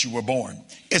from which you were born.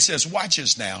 It says, watch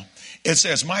this now. It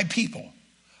says, my people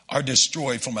are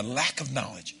destroyed from a lack of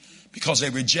knowledge because they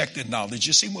rejected knowledge.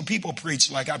 You see, when people preach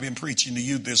like I've been preaching to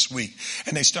you this week,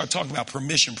 and they start talking about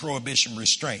permission, prohibition,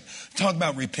 restraint, talk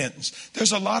about repentance,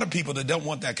 there's a lot of people that don't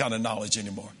want that kind of knowledge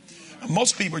anymore.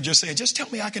 Most people are just saying, just tell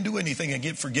me I can do anything and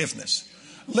get forgiveness.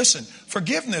 Listen,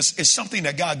 forgiveness is something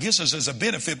that God gives us as a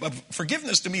benefit, but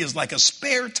forgiveness to me is like a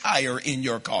spare tire in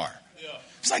your car.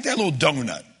 It's like that little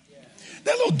donut.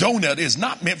 That little donut is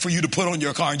not meant for you to put on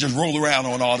your car and just roll around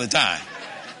on all the time.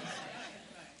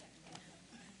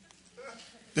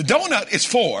 The donut is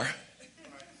for,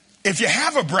 if you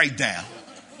have a breakdown,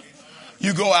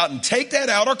 you go out and take that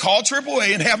out or call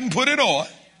AAA and have them put it on.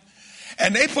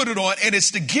 And they put it on, and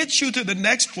it's to get you to the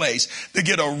next place to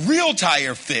get a real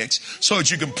tire fix so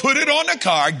that you can put it on the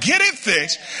car, get it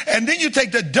fixed, and then you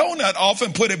take the donut off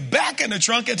and put it back in the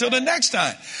trunk until the next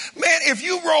time. Man, if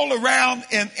you roll around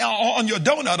on your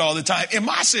donut all the time, in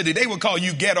my city, they would call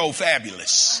you ghetto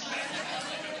fabulous.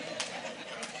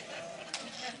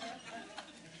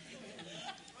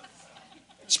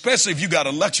 Especially if you got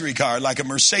a luxury car like a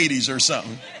Mercedes or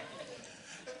something.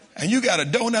 And you got a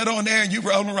donut on there and you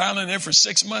roll around in there for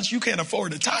 6 months, you can't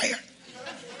afford a tire.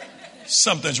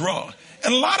 Something's wrong.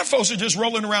 And a lot of folks are just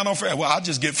rolling around on forever. Well, I'll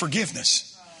just get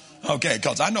forgiveness. Okay,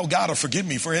 because I know God will forgive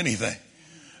me for anything.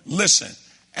 Listen,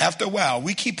 after a while,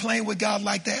 we keep playing with God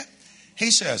like that.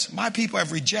 He says, my people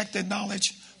have rejected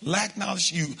knowledge. lack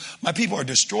knowledge. My people are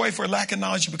destroyed for lack of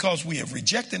knowledge because we have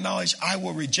rejected knowledge. I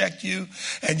will reject you,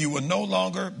 and you will no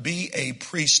longer be a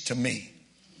priest to me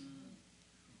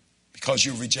because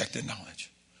you rejected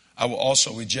knowledge. I will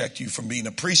also reject you from being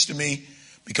a priest to me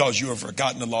because you have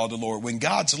forgotten the law of the Lord. When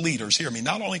God's leaders, hear me,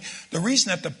 not only the reason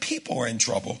that the people are in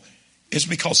trouble is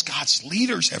because God's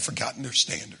leaders have forgotten their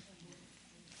standard.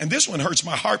 And this one hurts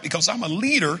my heart because I'm a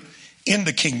leader in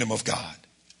the kingdom of God.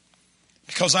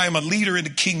 Because I am a leader in the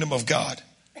kingdom of God.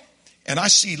 And I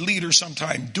see leaders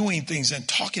sometimes doing things and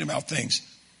talking about things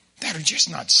that are just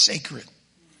not sacred.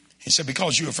 He said,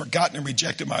 because you have forgotten and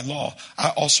rejected my law, I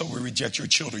also will reject your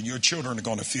children. Your children are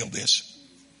going to feel this.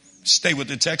 Stay with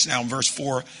the text now in verse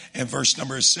 4 and verse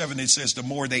number 7. It says, the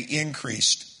more they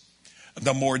increased,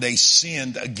 the more they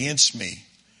sinned against me.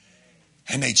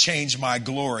 And they changed my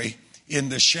glory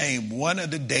into shame. One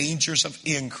of the dangers of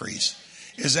increase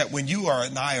is that when you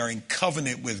and I are in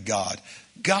covenant with God,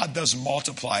 God does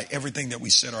multiply everything that we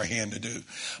set our hand to do.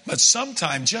 But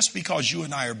sometimes just because you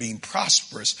and I are being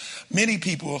prosperous, many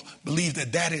people believe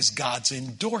that that is God's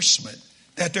endorsement,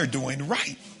 that they're doing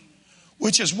right.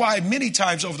 Which is why many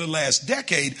times over the last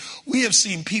decade, we have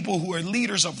seen people who are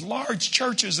leaders of large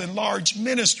churches and large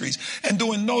ministries and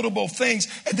doing notable things.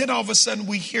 And then all of a sudden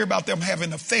we hear about them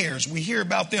having affairs. We hear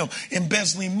about them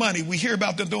embezzling money. We hear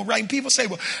about them doing right. And people say,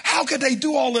 well, how could they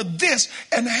do all of this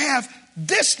and have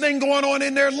this thing going on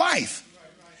in their life?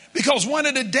 Because one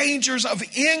of the dangers of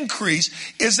increase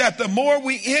is that the more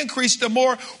we increase, the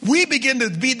more we begin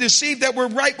to be deceived that we're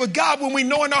right with God when we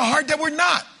know in our heart that we're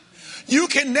not. You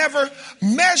can never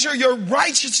measure your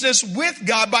righteousness with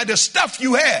God by the stuff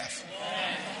you have.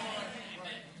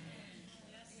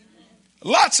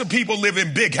 Lots of people live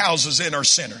in big houses and are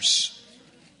sinners.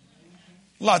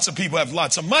 Lots of people have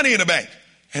lots of money in the bank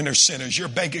and are sinners. Your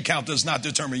bank account does not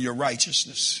determine your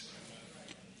righteousness.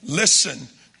 Listen,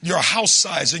 your house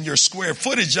size and your square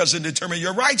footage doesn't determine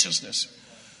your righteousness.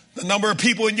 The number of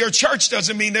people in your church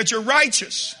doesn't mean that you're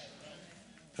righteous.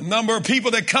 The number of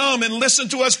people that come and listen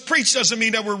to us preach doesn't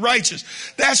mean that we're righteous.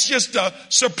 That's just the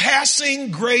surpassing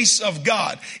grace of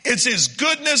God. It's His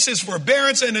goodness, His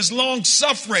forbearance, and His long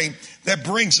suffering that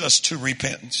brings us to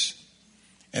repentance.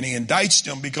 And He indicts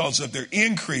them because of their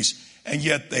increase, and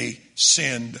yet they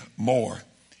sinned more.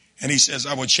 And He says,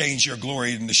 I will change your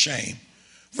glory into shame.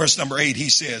 Verse number 8, He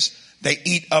says, they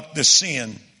eat up the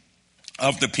sin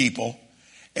of the people,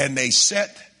 and they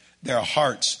set their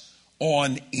hearts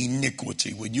on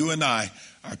iniquity. When you and I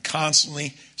are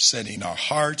constantly setting our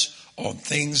hearts on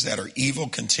things that are evil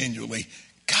continually,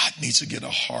 God needs to get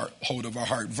a hold of our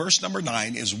heart. Verse number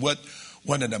 9 is what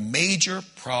one of the major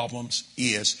problems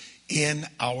is in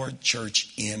our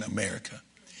church in America.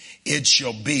 It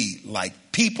shall be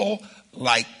like people,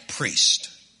 like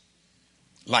priests.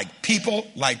 Like people,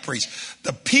 like priests.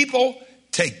 The people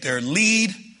take their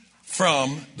lead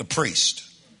from the priest.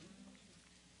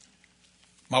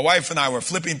 My wife and I were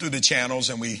flipping through the channels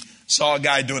and we saw a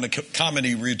guy doing a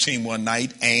comedy routine one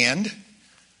night, and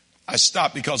I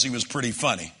stopped because he was pretty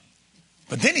funny.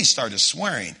 But then he started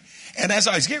swearing. And as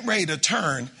I was getting ready to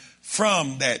turn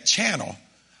from that channel,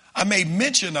 I made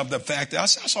mention of the fact that I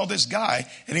saw this guy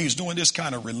and he was doing this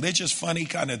kind of religious, funny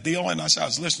kind of deal. And I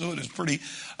was listening to it. It was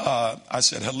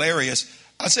pretty, hilarious.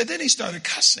 I said, then he started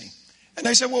cussing. And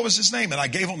they said, what was his name? And I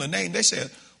gave them the name. They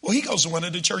said, well, he goes to one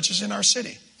of the churches in our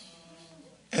city.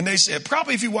 And they said,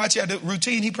 probably if you watch that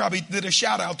routine, he probably did a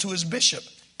shout out to his bishop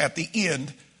at the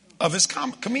end of his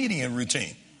comedian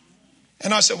routine.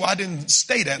 And I said, well, I didn't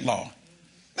stay that long.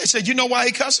 They said, you know why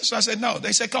he cusses? I said, no.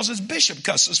 They said, because his bishop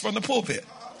cusses from the pulpit.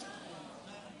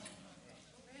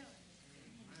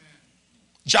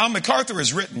 John MacArthur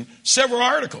has written several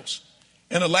articles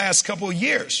in the last couple of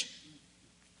years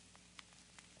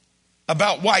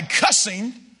about why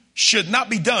cussing should not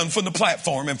be done from the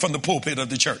platform and from the pulpit of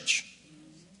the church.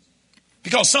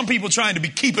 Because some people trying to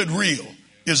keep it real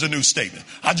is a new statement.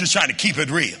 I'm just trying to keep it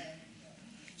real.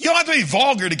 You don't have to be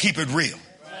vulgar to keep it real.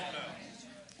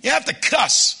 You have to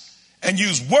cuss and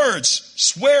use words,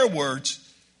 swear words,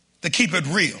 to keep it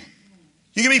real.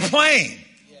 You can be plain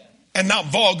and not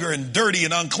vulgar and dirty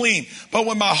and unclean. But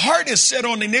when my heart is set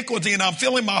on iniquity and I'm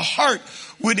filling my heart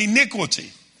with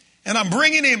iniquity and I'm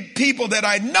bringing in people that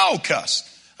I know cuss.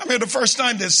 I remember the first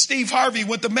time that Steve Harvey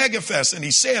went to MegaFest and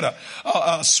he said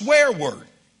a swear word.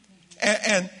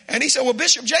 And he said, well,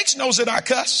 Bishop Jakes knows that I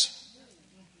cuss.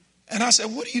 And I said,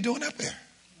 what are you doing up there?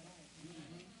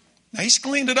 Now, he's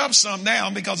cleaned it up some now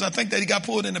because I think that he got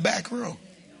pulled in the back room.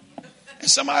 And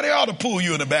somebody ought to pull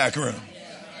you in the back room.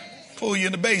 Pull you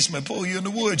in the basement. Pull you in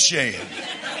the woodshed.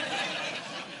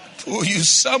 Pull you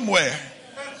somewhere.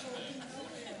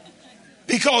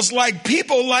 Because like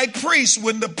people, like priests,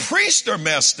 when the priests are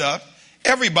messed up,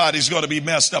 everybody's going to be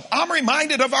messed up. I'm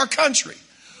reminded of our country.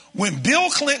 When Bill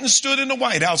Clinton stood in the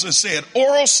White House and said,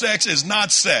 oral sex is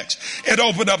not sex, it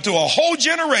opened up to a whole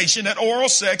generation that oral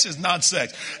sex is not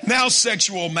sex. Now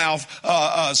sexually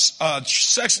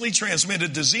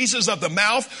transmitted diseases of the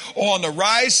mouth are on the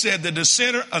rise,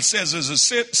 says is a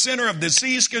center of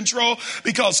disease control,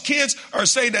 because kids are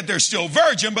saying that they're still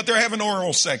virgin, but they're having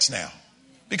oral sex now.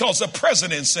 Because the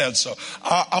president said so.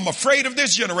 I'm afraid of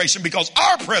this generation because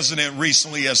our president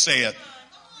recently has said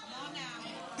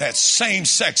that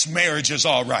same-sex marriage is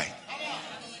all right.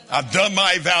 I've done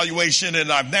my evaluation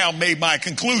and I've now made my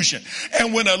conclusion.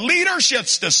 And when a leader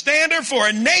sets the standard for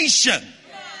a nation,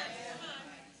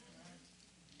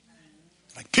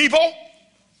 like people,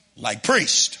 like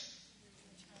priests,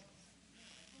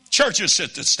 churches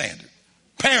set the standard,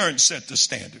 parents set the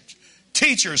standards,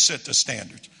 teachers set the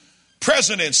standards,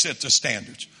 presidents set the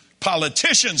standards,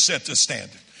 politicians set the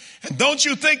standard. And don't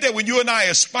you think that when you and I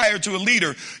aspire to a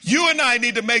leader, you and I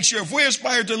need to make sure if we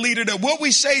aspire to a leader that what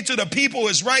we say to the people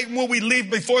is right and what we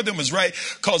leave before them is right,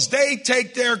 because they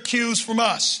take their cues from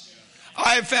us.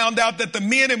 I have found out that the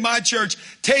men in my church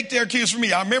take their cues from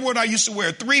me. I remember when I used to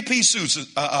wear 3-piece suits,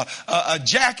 a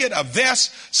jacket, a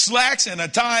vest, slacks, and a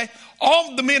tie.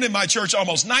 All the men in my church,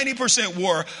 almost 90%,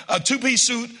 wore a 2-piece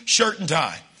suit, shirt, and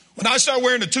tie. When I started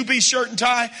wearing a 2-piece shirt and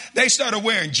tie, they started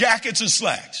wearing jackets and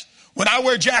slacks. When I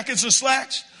wear jackets and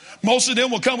slacks, most of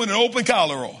them will come with an open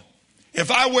collar on.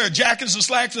 If I wear jackets and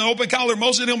slacks and an open collar,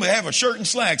 most of them will have a shirt and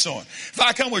slacks on. If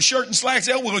I come with shirt and slacks,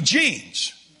 they'll wear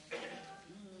jeans.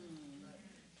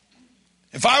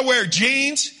 If I wear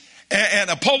jeans and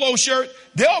a polo shirt,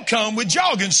 they'll come with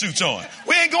jogging suits on.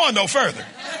 We ain't going no further.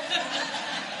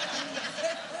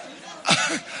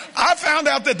 I found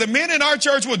out that the men in our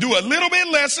church will do a little bit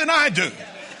less than I do.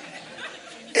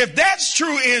 If that's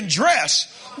true in dress,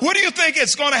 what do you think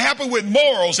it's going to happen with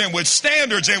morals and with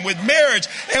standards and with marriage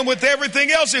and with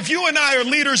everything else? If you and I are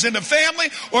leaders in the family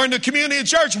or in the community and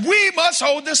church, we must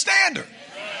hold the standard.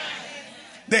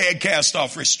 They had cast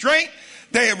off restraint.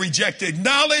 They had rejected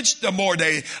knowledge. The more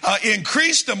they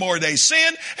increased, the more they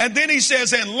sinned. And then he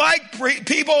says, and like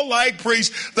people like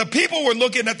priests, the people were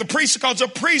looking at the priests because the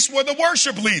priests were the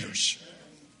worship leaders.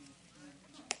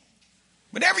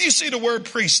 Whenever you see the word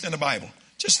priest in the Bible,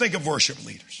 just think of worship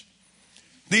leaders.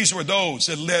 These were those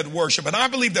that led worship. And I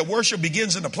believe that worship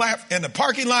begins in the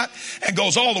parking lot and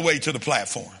goes all the way to the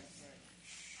platform.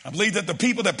 I believe that the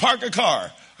people that park a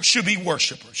car should be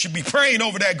worshipers, should be praying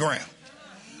over that ground.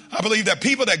 I believe that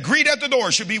people that greet at the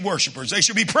door should be worshipers. They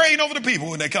should be praying over the people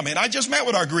when they come in. I just met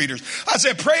with our greeters. I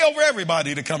said, pray over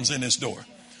everybody that comes in this door.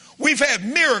 We've had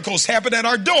miracles happen at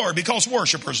our door because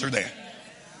worshipers are there.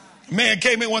 A man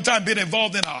came in one time, been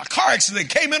involved in a car accident,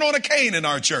 came in on a cane in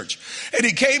our church. And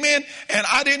he came in, and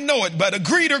I didn't know it, but a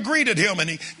greeter greeted him, and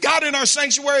he got in our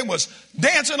sanctuary and was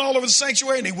dancing all over the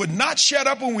sanctuary, and he would not shut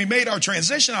up when we made our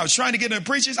transition. I was trying to get him to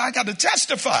preach. He said, I got to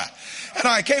testify. And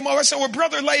I came over, I said, well,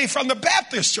 Brother Lay from the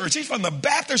Baptist church. He's from the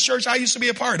Baptist church I used to be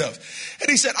a part of. And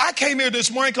he said, I came here this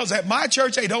morning because at my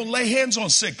church, they don't lay hands on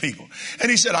sick people.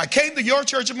 And he said, I came to your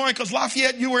church this morning because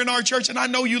Lafayette, you were in our church, and I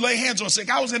know you lay hands on sick.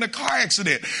 I was in a car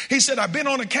accident. He said, I've been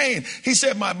on a cane. He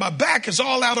said, my back is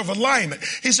all out of alignment.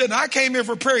 He said, I came here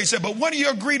for prayer. He said, but one of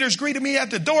your greeters greeted me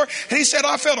at the door. And he said,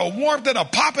 I felt a warmth and a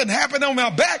popping happen on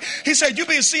my back. He said, you've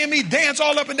been seeing me dance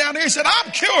all up and down here. He said,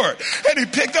 I'm cured. And he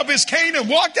picked up his cane and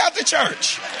walked out the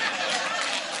church.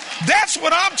 That's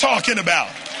what I'm talking about.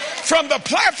 From the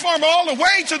platform all the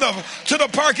way to the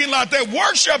parking lot, that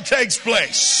worship takes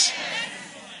place.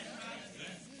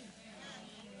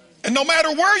 And no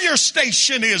matter where your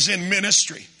station is in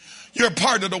ministry, you're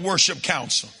part of the worship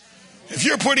council. If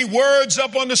you're putting words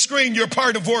up on the screen, you're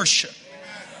part of worship.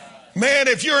 Man,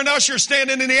 if you're an usher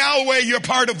standing in the alleyway, you're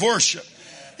part of worship.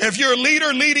 If you're a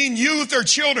leader leading youth or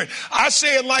children, I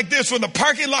say it like this, from the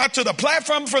parking lot to the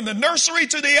platform, from the nursery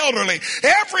to the elderly,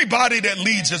 everybody that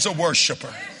leads is a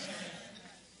worshiper.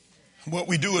 What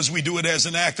we do is we do it as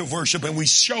an act of worship, and we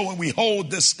show and we hold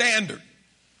the standard.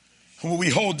 And when we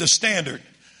hold the standard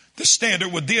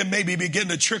would then maybe begin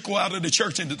to trickle out of the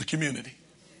church into the community.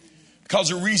 Because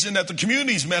the reason that the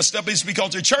community is messed up is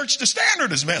because the church, the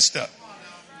standard is messed up.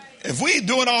 If we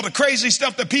doing all the crazy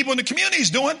stuff that people in the community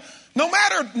is doing, no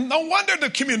wonder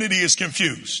the community is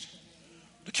confused.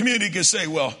 The community can say,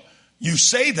 well, you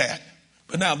say that,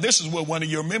 but now this is what one of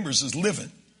your members is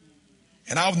living.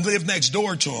 And I'll live next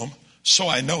door to him, so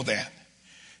I know that.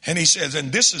 And he says,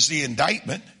 and this is the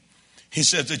indictment. He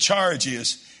says the charge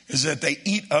is that they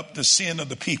eat up the sin of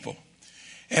the people.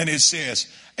 And it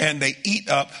says, and they eat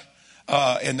up,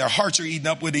 and their hearts are eaten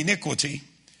up with iniquity.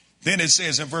 Then it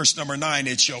says in verse number 9,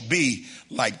 it shall be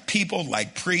like people,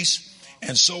 like priests,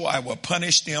 and so I will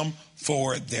punish them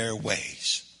for their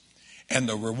ways and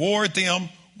to reward them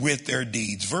with their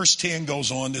deeds. Verse 10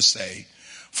 goes on to say,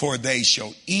 for they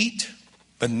shall eat,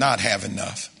 but not have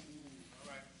enough.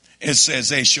 It says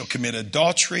they shall commit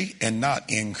adultery and not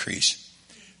increase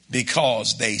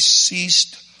because they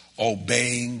ceased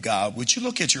obeying God. Would you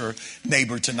look at your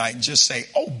neighbor tonight and just say,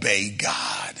 obey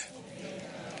God?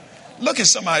 Look at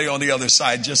somebody on the other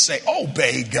side and just say,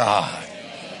 obey God.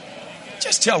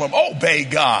 Just tell them, obey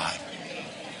God.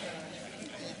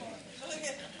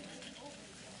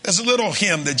 There's a little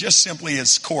hymn that just simply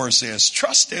its chorus is,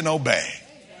 trust and obey.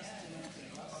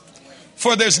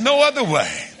 For there's no other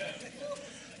way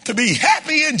to be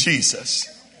happy in Jesus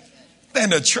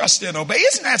than to trust and obey.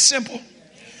 Isn't that simple?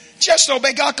 Just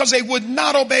obey God, because they would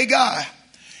not obey God.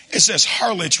 It says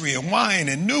harlotry and wine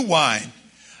and new wine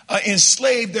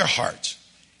enslaved their hearts.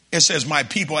 It says my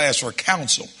people asked for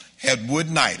counsel, had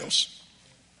wooden idols,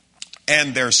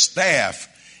 and their staff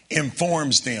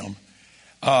informs them,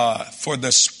 for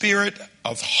the spirit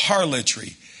of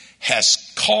harlotry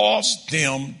has caused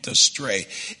them to stray.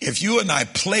 If you and I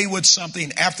play with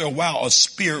something, after a while, a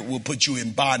spirit will put you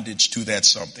in bondage to that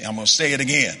something. I'm going to say it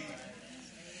again.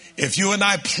 If you and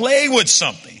I play with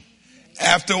something,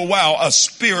 after a while, a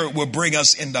spirit will bring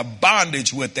us into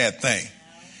bondage with that thing.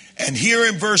 And here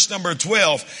in verse number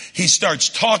 12, he starts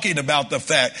talking about the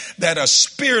fact that a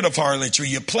spirit of harlotry,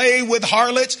 you play with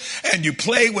harlots and you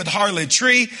play with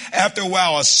harlotry. After a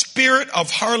while, a spirit of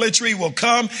harlotry will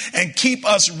come and keep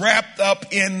us wrapped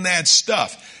up in that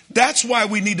stuff. That's why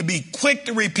we need to be quick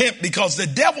to repent, because the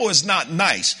devil is not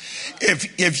nice.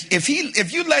 If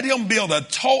you let him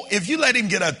if you let him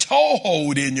get a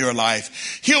toehold in your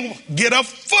life, he'll get a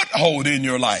foothold in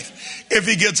your life. If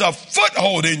he gets a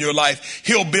foothold in your life,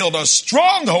 he'll build a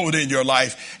stronghold in your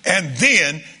life, and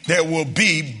then there will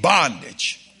be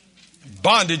bondage.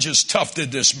 Bondage is tough to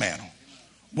dismantle.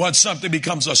 Once something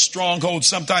becomes a stronghold,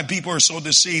 sometimes people are so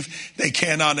deceived they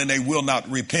cannot and they will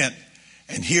not repent.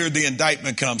 And here the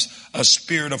indictment comes, a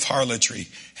spirit of harlotry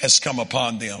has come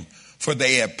upon them, for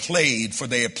they have played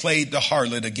the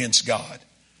harlot against God.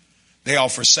 They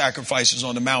offer sacrifices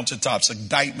on the mountaintops,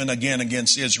 indictment again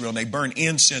against Israel. And they burn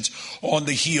incense on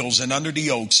the hills and under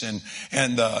the oaks and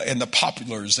the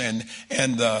poplars and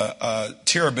the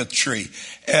terebinth tree.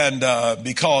 And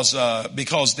because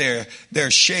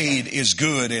their shade is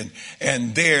good,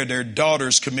 and their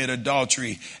daughters commit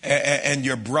adultery, and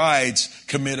your brides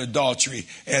commit adultery.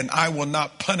 And I will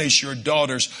not punish your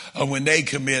daughters when they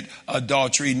commit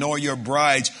adultery, nor your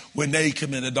brides when they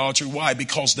commit adultery. Why?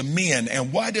 Because the men,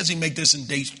 and why does he make this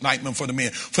indictment for the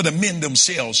men? For the men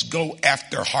themselves go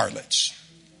after harlots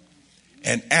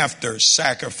and after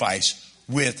sacrifice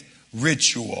with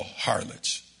ritual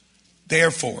harlots.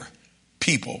 Therefore,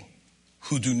 people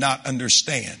who do not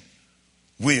understand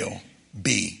will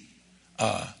be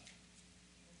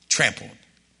trampled.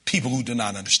 People who do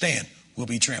not understand will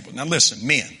be trampled. Now listen,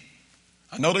 men.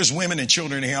 I know there's women and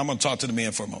children here. I'm going to talk to the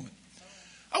men for a moment.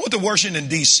 I went to Washington,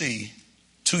 D.C.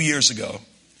 2 years ago.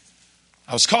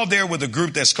 I was called there with a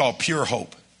group that's called Pure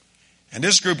Hope. And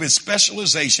this group, its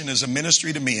specialization is a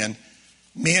ministry to men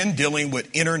dealing with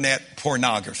internet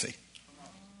pornography.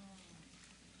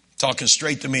 Talking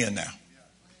straight to men now.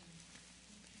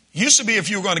 Used to be, if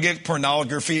you were going to get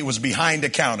pornography, it was behind the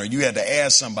counter. You had to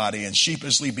ask somebody and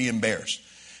sheepishly be embarrassed.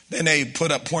 Then they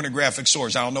put up pornographic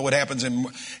stores. I don't know what happens in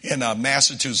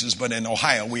Massachusetts, but in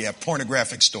Ohio, we have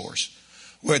pornographic stores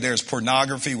where there's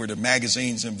pornography, where there are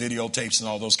magazines and videotapes and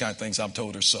all those kind of things, I'm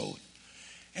told, are sold.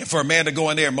 And for a man to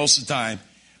go in there, most of the time,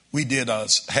 we did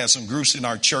have some groups in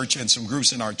our church and some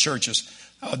groups in our churches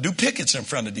do pickets in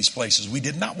front of these places. We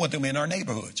did not want them in our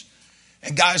neighborhoods.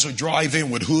 And guys would drive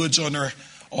in with hoods on their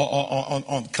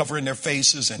on covering their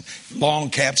faces and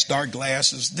long caps, dark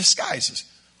glasses, disguises.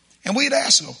 And we'd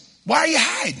ask them, why are you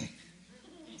hiding?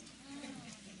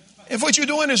 If what you're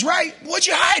doing is right, what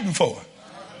you hiding for?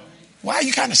 Why are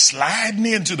you kind of sliding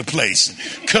into the place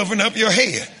and covering up your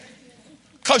head?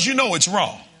 Because you know it's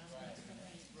wrong.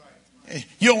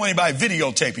 You don't want anybody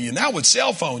videotaping you. Now with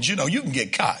cell phones, you can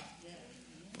get caught.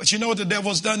 But you know what the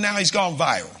devil's done now? He's gone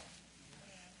viral.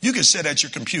 You can sit at your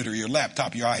computer, your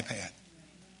laptop, your iPad.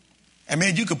 And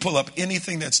man, you can pull up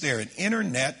anything that's there. And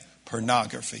internet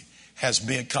pornography has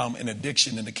become an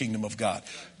addiction in the kingdom of God.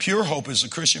 Pure Hope is a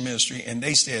Christian ministry, and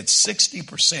they said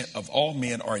 60% of all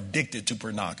men are addicted to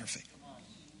pornography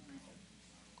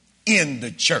in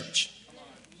the church.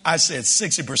 I said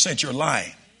 60%, you're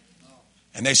lying.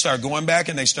 And they started going back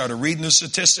and they started reading the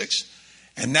statistics.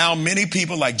 And now many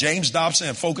people like James Dobson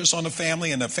and Focus on the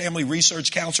Family and the Family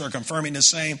Research Council are confirming the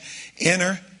same.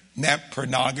 Internet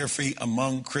pornography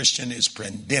among Christians is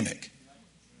pandemic.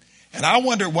 And I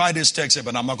wonder why this text said,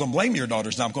 but I'm not going to blame your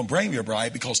daughters, not going to blame your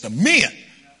bride, because the men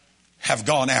have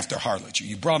gone after harlotry.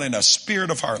 You brought in a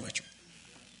spirit of harlotry.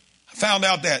 I found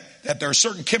out that there are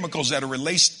certain chemicals that are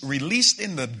released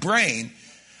in the brain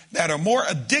that are more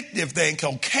addictive than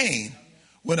cocaine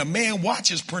when a man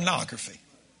watches pornography.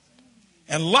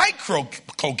 And like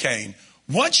cocaine,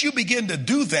 once you begin to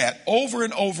do that over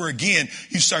and over again,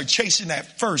 you start chasing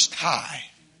that first high.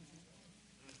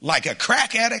 Like a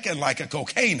crack addict and like a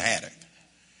cocaine addict.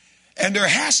 And there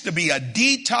has to be a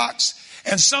detox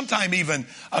and sometimes even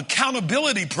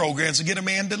accountability programs to get a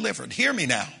man delivered. Hear me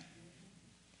now.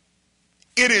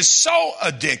 It is so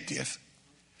addictive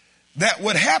that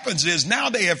what happens is now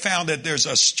they have found that there's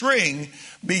a string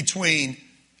between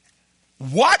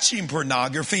watching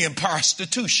pornography and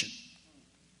prostitution.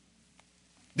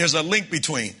 There's a link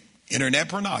between internet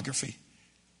pornography,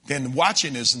 then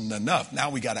watching isn't enough.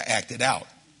 Now we got to act it out.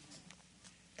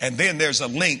 And then there's a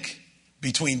link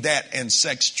between that and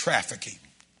sex trafficking.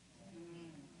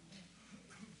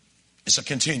 It's a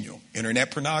continuum. Internet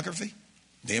pornography,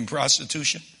 then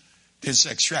prostitution, then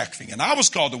sex trafficking. And I was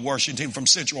called to Washington from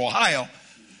Central Ohio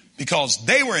because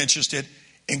they were interested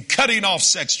in cutting off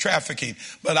sex trafficking.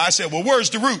 But I said, well,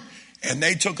 where's the root? And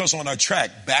they took us on our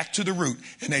track back to the root.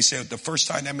 And they said the first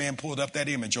time that man pulled up that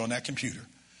image on that computer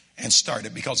and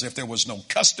started, because if there was no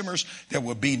customers, there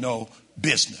would be no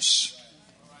business.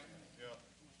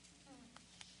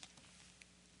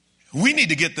 We need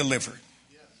to get delivered.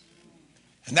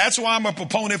 And that's why I'm a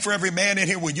proponent for every man in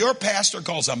here. When your pastor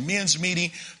calls a men's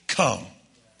meeting, come.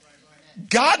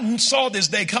 God saw this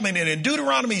day coming in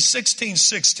Deuteronomy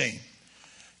 16:16.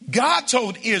 God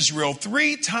told Israel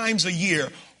 3 times a year,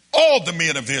 all the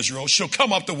men of Israel shall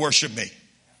come up to worship me.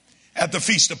 At the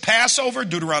Feast of Passover,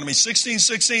 Deuteronomy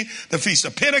 16:16, the Feast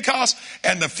of Pentecost,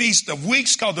 and the Feast of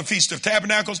Weeks called the Feast of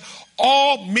Tabernacles,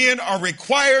 all men are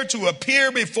required to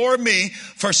appear before me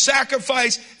for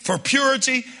sacrifice, for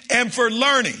purity, and for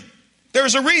learning.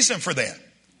 There's a reason for that.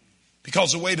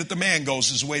 Because the way that the man goes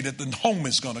is the way that the home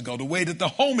is going to go. The way that the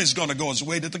home is going to go is the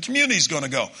way that the community is going to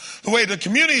go. The way the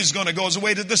community is going to go is the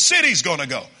way that the city is going to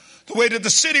go. The way that the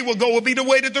city will go will be the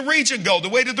way that the region go. The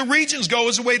way that the regions go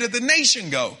is the way that the nation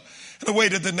go. And the way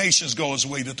that the nations go is the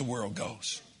way that the world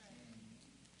goes.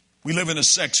 We live in a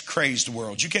sex-crazed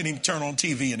world. You can't even turn on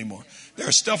TV anymore.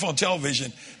 There's stuff on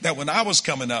television that when I was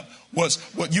coming up was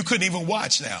what you couldn't even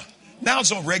watch now. Now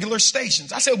it's on regular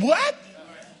stations. I said, what?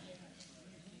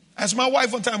 I asked my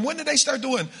wife one time, when did they start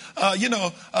doing,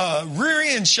 rear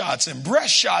end shots and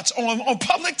breast shots on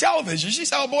public television? She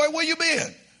said, oh boy, where you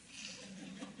been?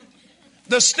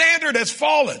 The standard has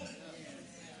fallen.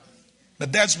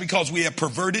 But that's because we have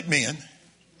perverted men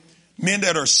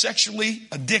that are sexually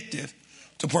addicted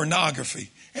to pornography.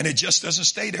 And it just doesn't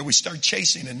stay there. We start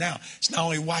chasing it now. It's not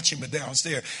only watching, but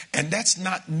downstairs. And that's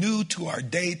not new to our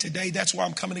day today. That's why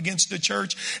I'm coming against the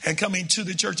church and coming to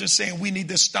the church and saying we need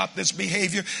to stop this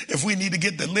behavior. If we need to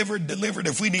get delivered.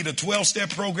 If we need a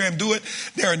 12-step program, do it.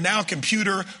 There are now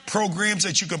computer programs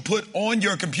that you can put on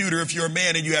your computer if you're a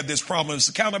man and you have this problem. It's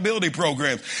accountability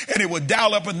programs. And it will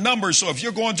dial up a number. So if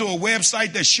you're going to a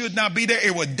website that should not be there,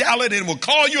 it will dial it and it will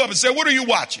call you up and say, what are you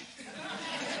watching?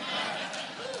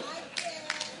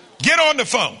 Get on the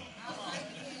phone.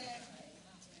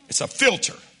 It's a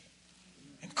filter.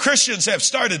 And Christians have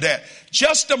started that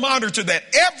just to monitor that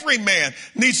every man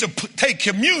needs to take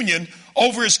communion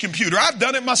over his computer. I've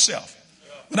done it myself.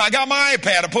 When I got my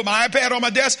iPad, I put my iPad on my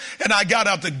desk and I got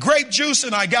out the grape juice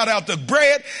and I got out the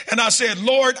bread and I said,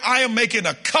 Lord, I am making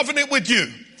a covenant with you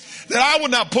that I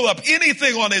would not pull up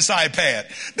anything on this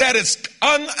iPad that is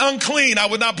unclean. I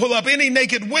would not pull up any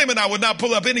naked women. I would not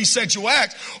pull up any sexual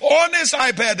acts on this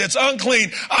iPad that's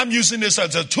unclean. I'm using this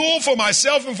as a tool for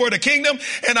myself and for the kingdom.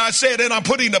 And I said, and I'm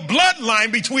putting the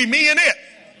bloodline between me and it.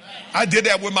 I did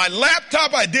that with my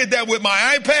laptop. I did that with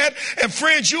my iPad. And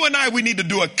friends, you and I, we need to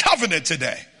do a covenant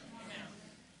today.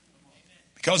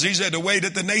 Because he said the way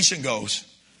that the nation goes,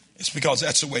 it's because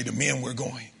that's the way the men were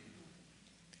going.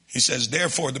 He says,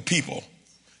 therefore, the people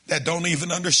that don't even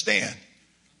understand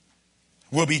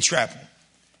will be trapped.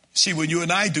 See, when you and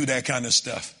I do that kind of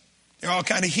stuff, there are all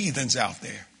kind of heathens out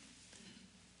there.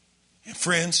 And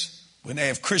friends, when they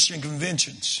have Christian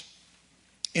conventions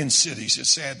in cities, it's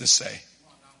sad to say,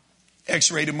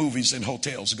 X-rated movies in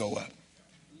hotels go up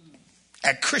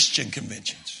at Christian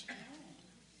conventions.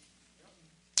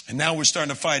 And now we're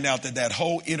starting to find out that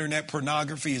whole internet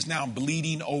pornography is now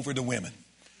bleeding over the women.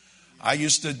 I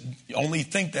used to only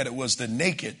think that it was the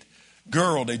naked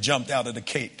girl that jumped out of the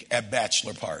cake at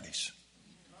bachelor parties.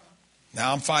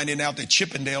 Now I'm finding out that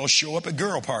Chippendales show up at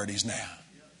girl parties now.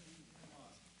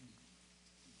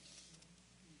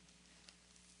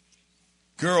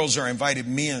 Girls are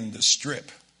inviting men to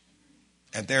strip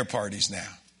at their parties now.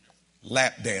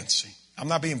 Lap dancing. I'm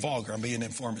not being vulgar, I'm being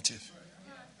informative.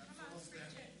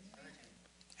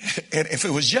 And if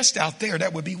it was just out there,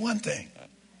 that would be one thing.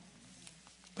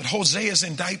 But Hosea's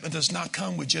indictment does not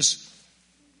come with just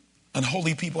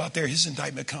unholy people out there. His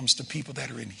indictment comes to people that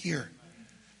are in here.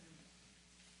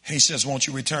 And he says, won't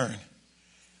you return?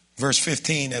 Verse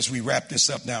 15, as we wrap this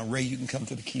up now, Ray, you can come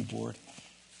to the keyboard.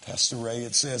 Pastor Ray,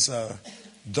 it says,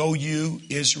 though you,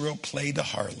 Israel, play the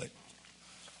harlot,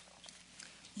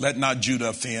 let not Judah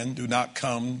offend. Do not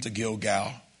come to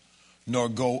Gilgal, nor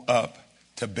go up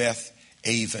to Beth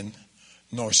Aven,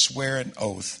 nor swear an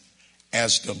oath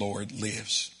as the Lord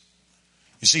lives.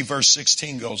 You see, verse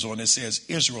 16 goes on. It says,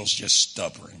 Israel's just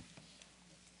stubborn,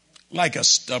 like a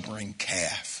stubborn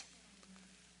calf.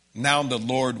 Now the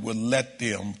Lord will let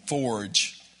them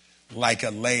forage like a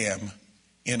lamb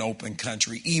in open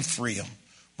country. Ephraim,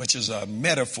 which is a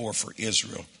metaphor for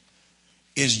Israel,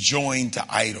 is joined to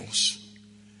idols.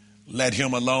 Let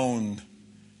him alone.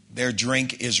 Their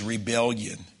drink is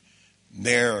rebellion.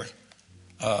 They've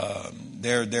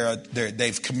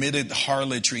committed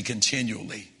harlotry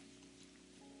continually.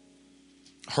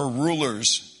 Her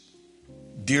rulers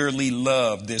dearly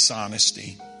love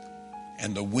dishonesty,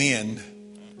 and the wind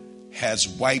has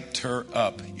wiped her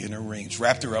up in her wings,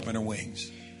 wrapped her up in her wings.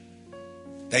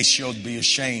 They shall be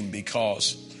ashamed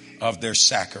because of their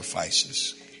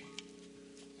sacrifices.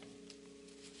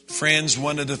 Friends,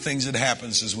 one of the things that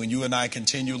happens is when you and I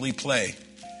continually play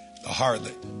the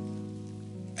harlot,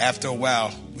 after a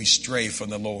while, we stray from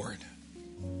the Lord.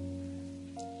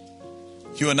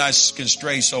 You and I can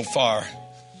stray so far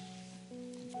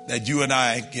that you and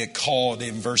I get called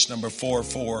in verse number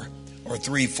 4:4 or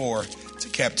 3:4 to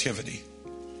captivity.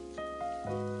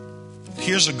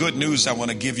 Here's the good news I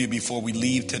want to give you before we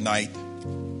leave tonight.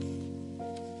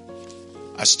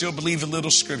 I still believe a little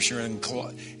scripture in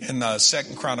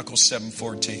 2 Chronicles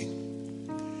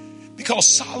 7:14. Because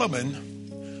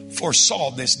Solomon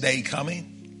foresaw this day coming.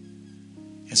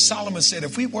 And Solomon said,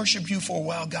 if we worship you for a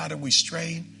while, God, and we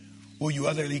stray, will you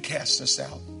utterly cast us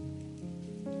out?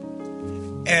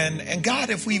 And God,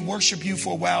 if we worship you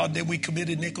for a while, then we commit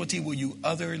iniquity, will you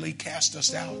utterly cast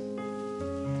us out?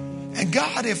 And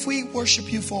God, if we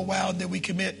worship you for a while, then we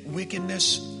commit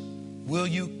wickedness, will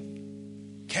you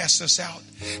cast us out?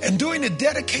 And during the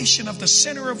dedication of the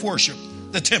center of worship,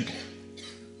 the temple,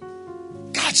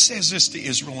 God says this to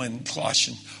Israel in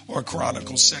Colossians or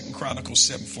Chronicles, 2 Chronicles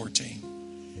 7:14.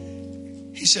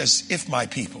 He says, if my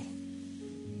people,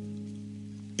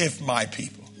 I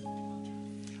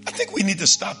think we need to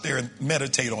stop there and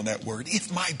meditate on that word.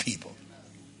 If my people.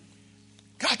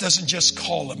 God doesn't just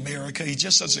call America. He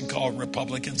just doesn't call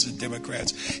Republicans and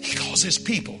Democrats. He calls his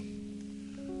people.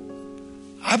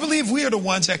 I believe we are the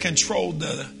ones that control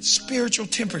the spiritual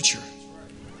temperature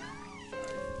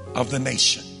of the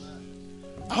nation.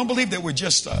 I don't believe that we're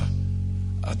just a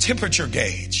temperature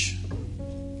gauge.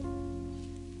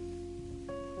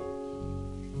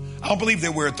 I don't believe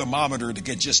that we're a thermometer that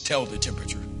can just tell the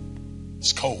temperature.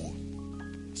 It's cold.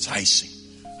 It's icy.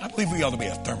 I believe we ought to be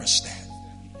a thermostat.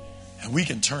 And we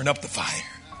can turn up the fire.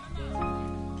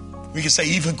 We can say,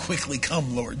 even quickly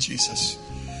come, Lord Jesus.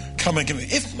 Come and give me.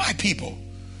 If my people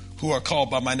who are called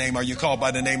by my name, are you called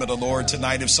by the name of the Lord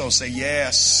tonight? If so, say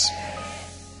yes.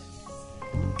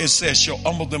 It says, shall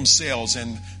humble themselves.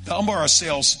 And to humble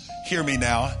ourselves, hear me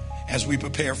now, as we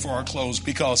prepare for our close,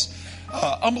 because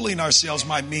humbling ourselves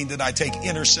might mean that I take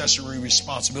intercessory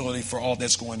responsibility for all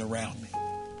that's going around me.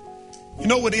 You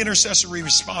know what intercessory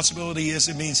responsibility is?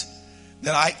 It means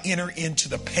that I enter into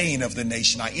the pain of the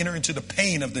nation. I enter into the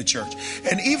pain of the church.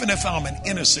 And even if I'm an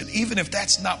innocent, even if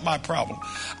that's not my problem,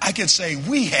 I can say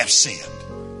we have sinned.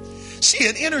 See,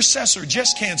 an intercessor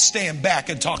just can't stand back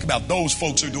and talk about those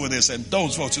folks are doing this and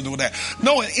those folks are doing that.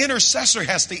 No, an intercessor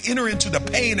has to enter into the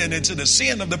pain and into the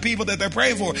sin of the people that they're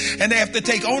praying for. And they have to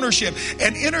take ownership.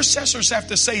 And intercessors have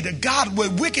to say to God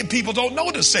what wicked people don't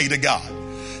know to say to God.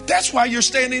 That's why you're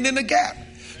standing in the gap.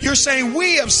 You're saying,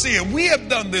 we have sinned. We have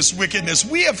done this wickedness.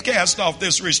 We have cast off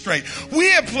this restraint.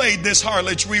 We have played this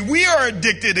harlotry. We are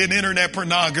addicted in internet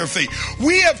pornography.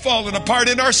 We have fallen apart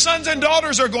and our sons and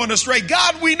daughters are going astray.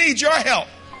 God, we need your help.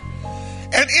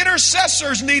 And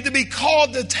intercessors need to be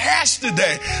called to task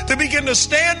today to begin to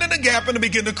stand in the gap and to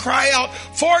begin to cry out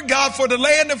for God, for the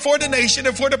land and for the nation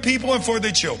and for the people and for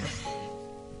the children.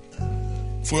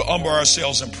 If we'll humble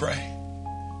ourselves and pray.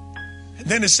 And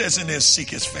then it says in this,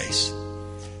 seek his face.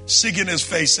 seeking his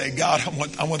face, say, God,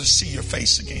 I want to see your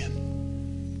face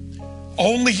again.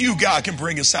 Only you, God, can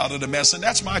bring us out of the mess. And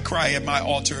that's my cry at my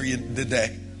altar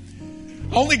today.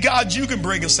 Only God, you can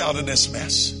bring us out of this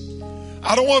mess.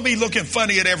 I don't want to be looking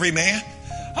funny at every man.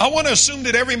 I want to assume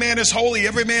that every man is holy,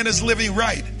 every man is living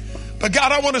right. But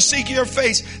God, I want to seek your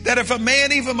face, that if a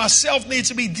man, even myself, needs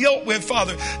to be dealt with,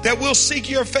 Father, that we'll seek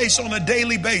your face on a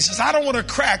daily basis. I don't want to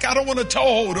crack. I don't want a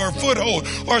toehold or a foothold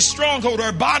or a stronghold or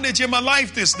a bondage in my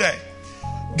life this day.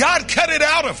 God, cut it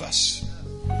out of us.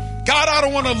 God, I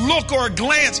don't want to look or a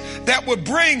glance that would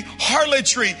bring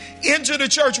harlotry into the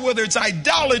church, whether it's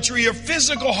idolatry or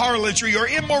physical harlotry or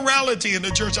immorality in the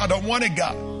church. I don't want it,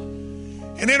 God.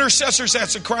 And intercessors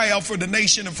has to cry out for the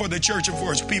nation and for the church and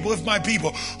for its people. If my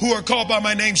people who are called by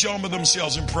my name shall humble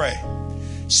themselves and pray,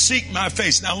 seek my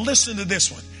face. Now listen to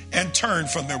this one, and turn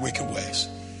from their wicked ways.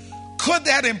 Could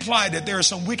that imply that there are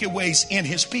some wicked ways in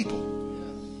his people?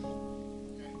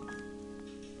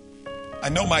 I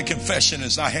know my confession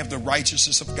is I have the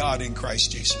righteousness of God in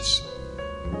Christ Jesus.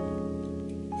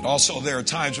 But also there are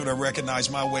times when I recognize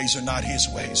my ways are not his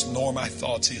ways, nor my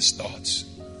thoughts his thoughts.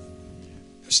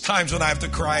 There's times when I have to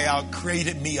cry out, create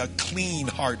in me a clean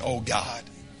heart, oh God,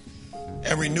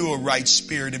 and renew a right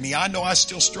spirit in me. I know I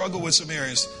still struggle with some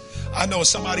areas. I know if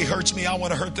somebody hurts me, I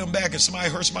want to hurt them back. If somebody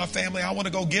hurts my family, I want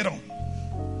to go get them.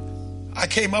 I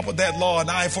came up with that law, an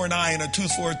eye for an eye and a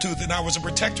tooth for a tooth, and I was a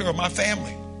protector of my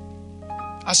family.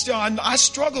 I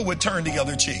struggle with turn the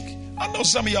other cheek. I know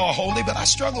some of y'all are holy, but I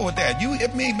struggle with that. You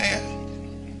hit me, man.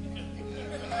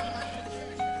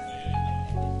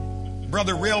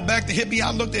 Brother railed back to hit me.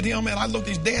 I looked at him and I looked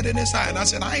his dead in his eye and I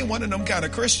said, I ain't one of them kind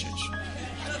of Christians.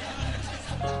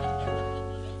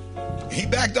 He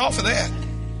backed off of that.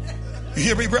 You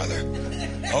hear me, brother?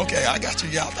 Okay, I got you.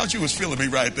 Yeah, I thought you was feeling me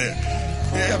right there.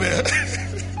 Yeah, man.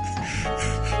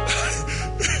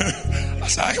 I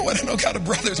said, I ain't one of them kind of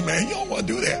brothers, man. You don't want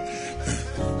to do that.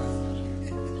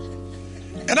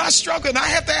 And I struggle, and I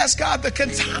have to ask God to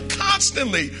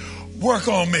constantly work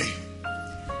on me.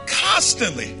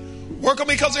 Constantly work on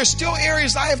me, because there's still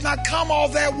areas I have not come all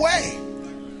that way.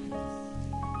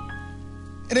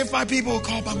 And if my people who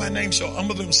call by my name shall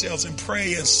humble themselves and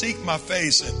pray and seek my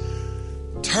face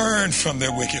and turn from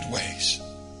their wicked ways.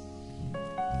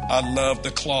 I love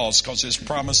the clause because his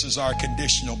promises are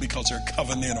conditional, because they're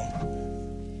covenantal.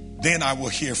 Then I will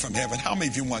hear from heaven. How many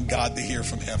of you want God to hear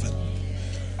from heaven?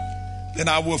 Then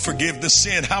I will forgive the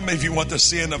sin. How many of you want the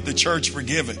sin of the church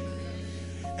forgiven?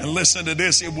 And listen to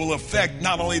this, it will affect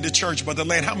not only the church, but the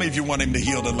land. How many of you want him to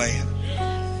heal the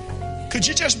land? Could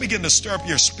you just begin to stir up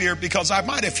your spirit? Because I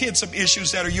might have hit some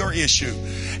issues that are your issue.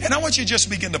 And I want you to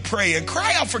just begin to pray and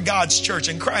cry out for God's church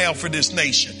and cry out for this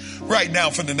nation right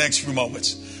now for the next few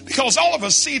moments. Because all of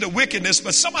us see the wickedness,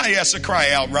 but somebody has to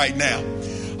cry out right now.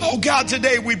 Oh God,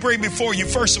 today we bring before you,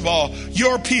 first of all,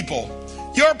 your people.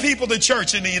 Your people, the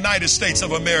church in the United States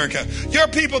of America. Your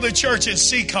people, the church in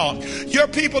Seekonk. Your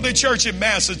people, the church in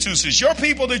Massachusetts. Your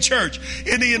people, the church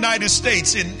in the United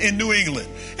States, in New England.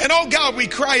 And oh God, we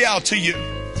cry out to you.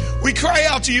 We cry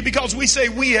out to you because we say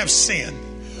we have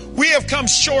sinned. We have come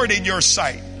short in your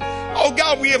sight. Oh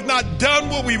God, we have not done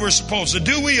what we were supposed to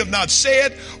do. We have not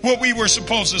said what we were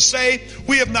supposed to say.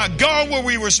 We have not gone where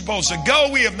we were supposed to go.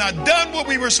 We have not done what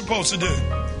we were supposed to do.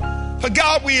 But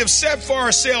God, we have set for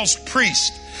ourselves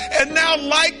priests. And now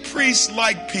like priests,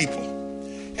 like people.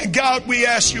 And God, we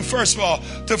ask you, first of all,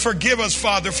 to forgive us,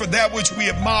 Father, for that which we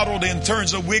have modeled in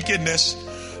terms of wickedness.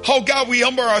 Oh God, we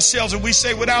humble ourselves and we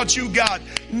say, without you, God,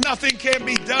 nothing can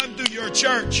be done through your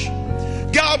church.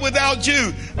 God, without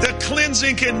you, the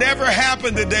cleansing can never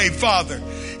happen today, Father,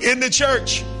 in the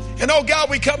church. And oh God,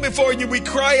 we come before you, we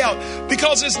cry out,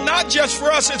 because it's not just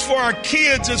for us, it's for our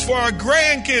kids, it's for our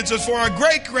grandkids, it's for our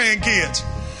great-grandkids.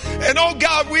 And oh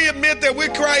God, we admit that we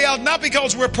cry out not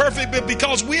because we're perfect, but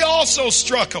because we also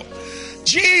struggle.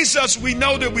 Jesus, we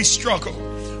know that we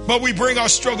struggle, but we bring our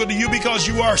struggle to you because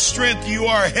you are strength, you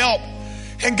are help.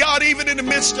 And God, even in the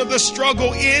midst of the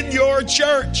struggle in your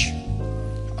church,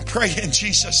 I pray in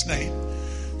Jesus' name,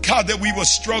 God, that we will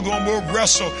struggle and we'll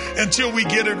wrestle until we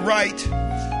get it right.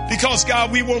 Because,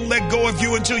 God, we won't let go of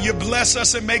you until you bless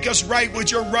us and make us right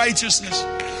with your righteousness.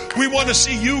 We want to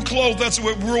see you clothe us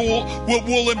with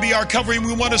wool and be our covering.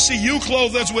 We want to see you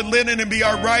clothe us with linen and be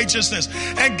our righteousness.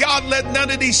 And God, let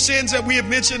none of these sins that we have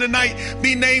mentioned tonight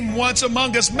be named once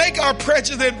among us. Make our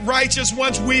president righteous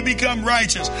once we become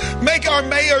righteous. Make our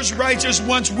mayors righteous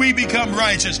once we become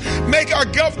righteous. Make our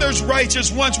governors righteous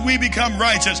once we become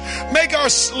righteous. Make our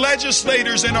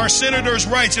legislators and our senators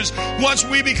righteous once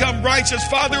we become righteous.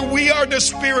 Father, we are the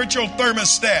spiritual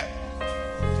thermostat.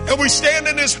 and we stand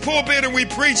in this pulpit and we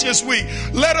preach this week,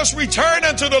 let us return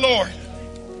unto the Lord.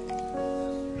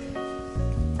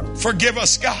 Forgive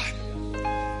us, God.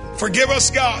 Forgive us,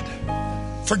 God.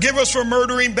 Forgive us for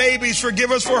murdering babies.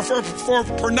 Forgive us for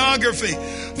pornography.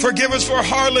 Forgive us for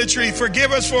harlotry.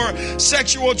 Forgive us for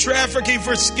sexual trafficking.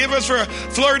 Forgive us for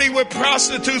flirting with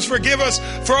prostitutes. Forgive us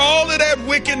for all of that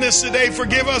wickedness today.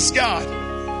 Forgive us, God.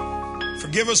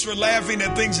 Forgive us for laughing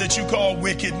at things that you call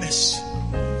wickedness.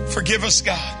 Forgive us,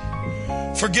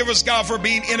 God. Forgive us, God, for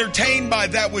being entertained by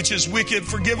that which is wicked.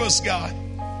 Forgive us, God.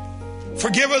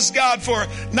 Forgive us, God, for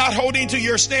not holding to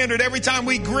your standard. Every time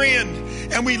we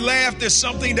grinned and we laughed at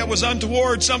something that was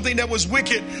untoward, something that was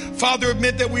wicked, Father,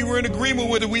 admit that we were in agreement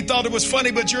with it. We thought it was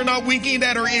funny, but you're not winking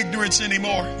at our ignorance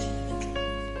anymore.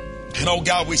 And oh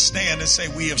God, we stand and say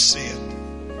we have sinned.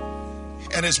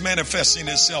 And it's manifesting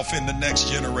itself in the next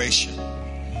generation.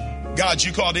 God,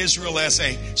 you called Israel as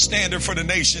a standard for the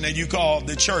nation, and you called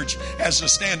the church as a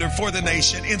standard for the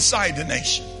nation inside the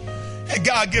nation. And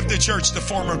God, give the church the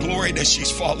former glory that she's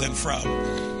fallen from.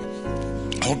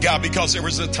 Oh God, because there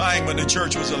was a time when the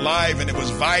church was alive and it was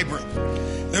vibrant.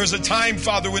 There was a time,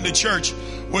 Father, when the church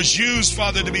was used,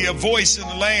 Father, to be a voice in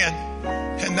the land.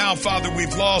 And now, Father,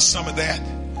 we've lost some of that.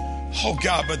 Oh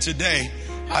God, but today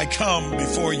I come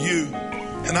before you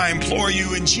and I implore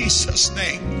you in Jesus'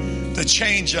 name to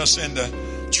change us and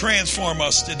to transform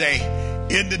us today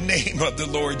in the name of the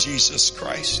Lord Jesus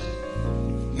Christ.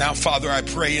 Now, Father, I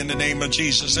pray in the name of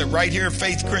Jesus that right here at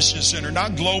Faith Christian Center,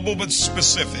 not global but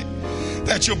specific,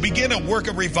 that you'll begin a work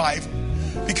of revival,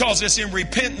 because it's in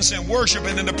repentance and worship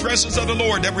and in the presence of the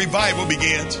Lord that revival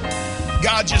begins.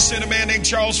 God just sent a man named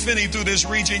Charles Finney through this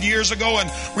region years ago, and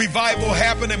revival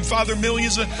happened, and Father,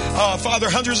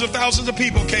 hundreds of thousands of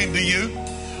people came to you.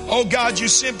 Oh God, you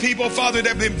sent people, Father, that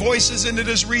have been voices into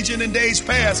this region in days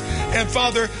past. And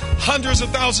Father, hundreds of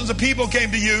thousands of people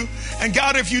came to you. And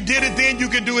God, if you did it then, you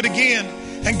can do it again.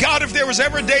 And God, if there was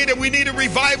ever a day that we needed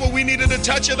revival, we needed a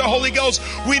touch of the Holy Ghost,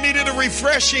 we needed a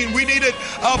refreshing, we needed,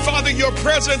 Father, your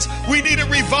presence, we needed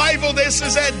revival, this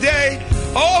is that day.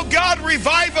 Oh God,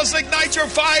 revive us, ignite your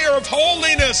fire of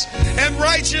holiness and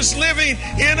righteous living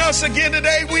in us again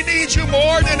today. We need you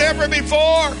more than ever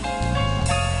before.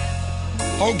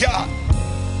 Oh God,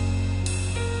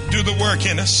 do the work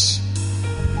in us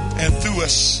and through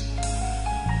us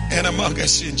and among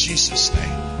us in Jesus'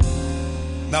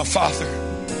 name. Now, Father,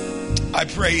 I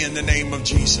pray in the name of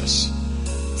Jesus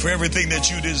for everything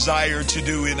that you desire to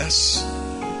do in us,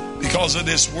 because of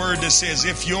this word that says,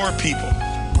 if your people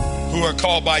who are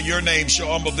called by your name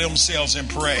shall humble themselves and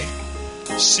pray,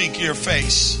 seek your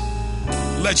face,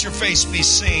 let your face be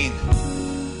seen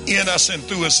in us and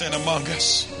through us and among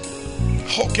us.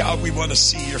 Oh God, we want to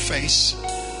see your face.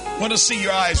 We want to see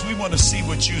your eyes. We want to see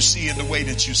what you see in the way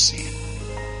that you see it.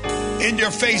 In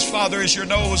your face, Father, is your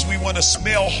nose. We want to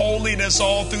smell holiness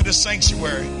all through the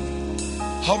sanctuary.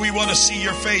 Oh, we want to see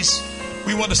your face.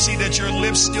 We want to see that your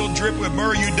lips still drip with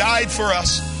myrrh. You died for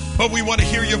us, but we want to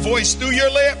hear your voice through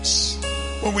your lips.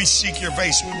 When we seek your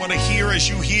face, we want to hear as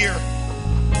you hear.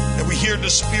 And we hear the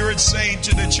Spirit saying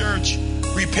to the church,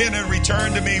 repent and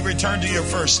return to me, return to your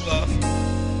first love.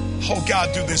 Oh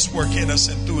God, do this work in us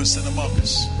and through us and among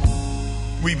us.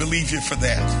 We believe you for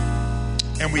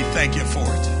that. And we thank you for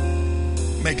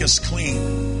it. Make us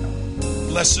clean.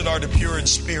 Blessed are the pure in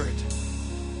spirit,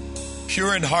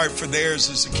 pure in heart, for theirs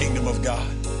is the kingdom of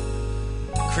God.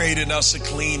 Create in us a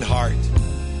clean heart.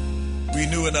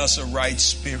 Renew in us a right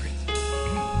spirit.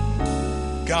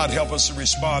 God, help us to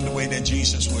respond the way that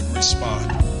Jesus would respond.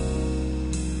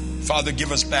 Father,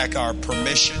 give us back our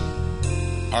permission,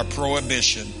 our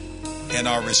prohibition, and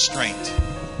our restraint.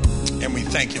 And we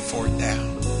thank you for it now.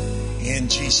 In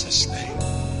Jesus' name.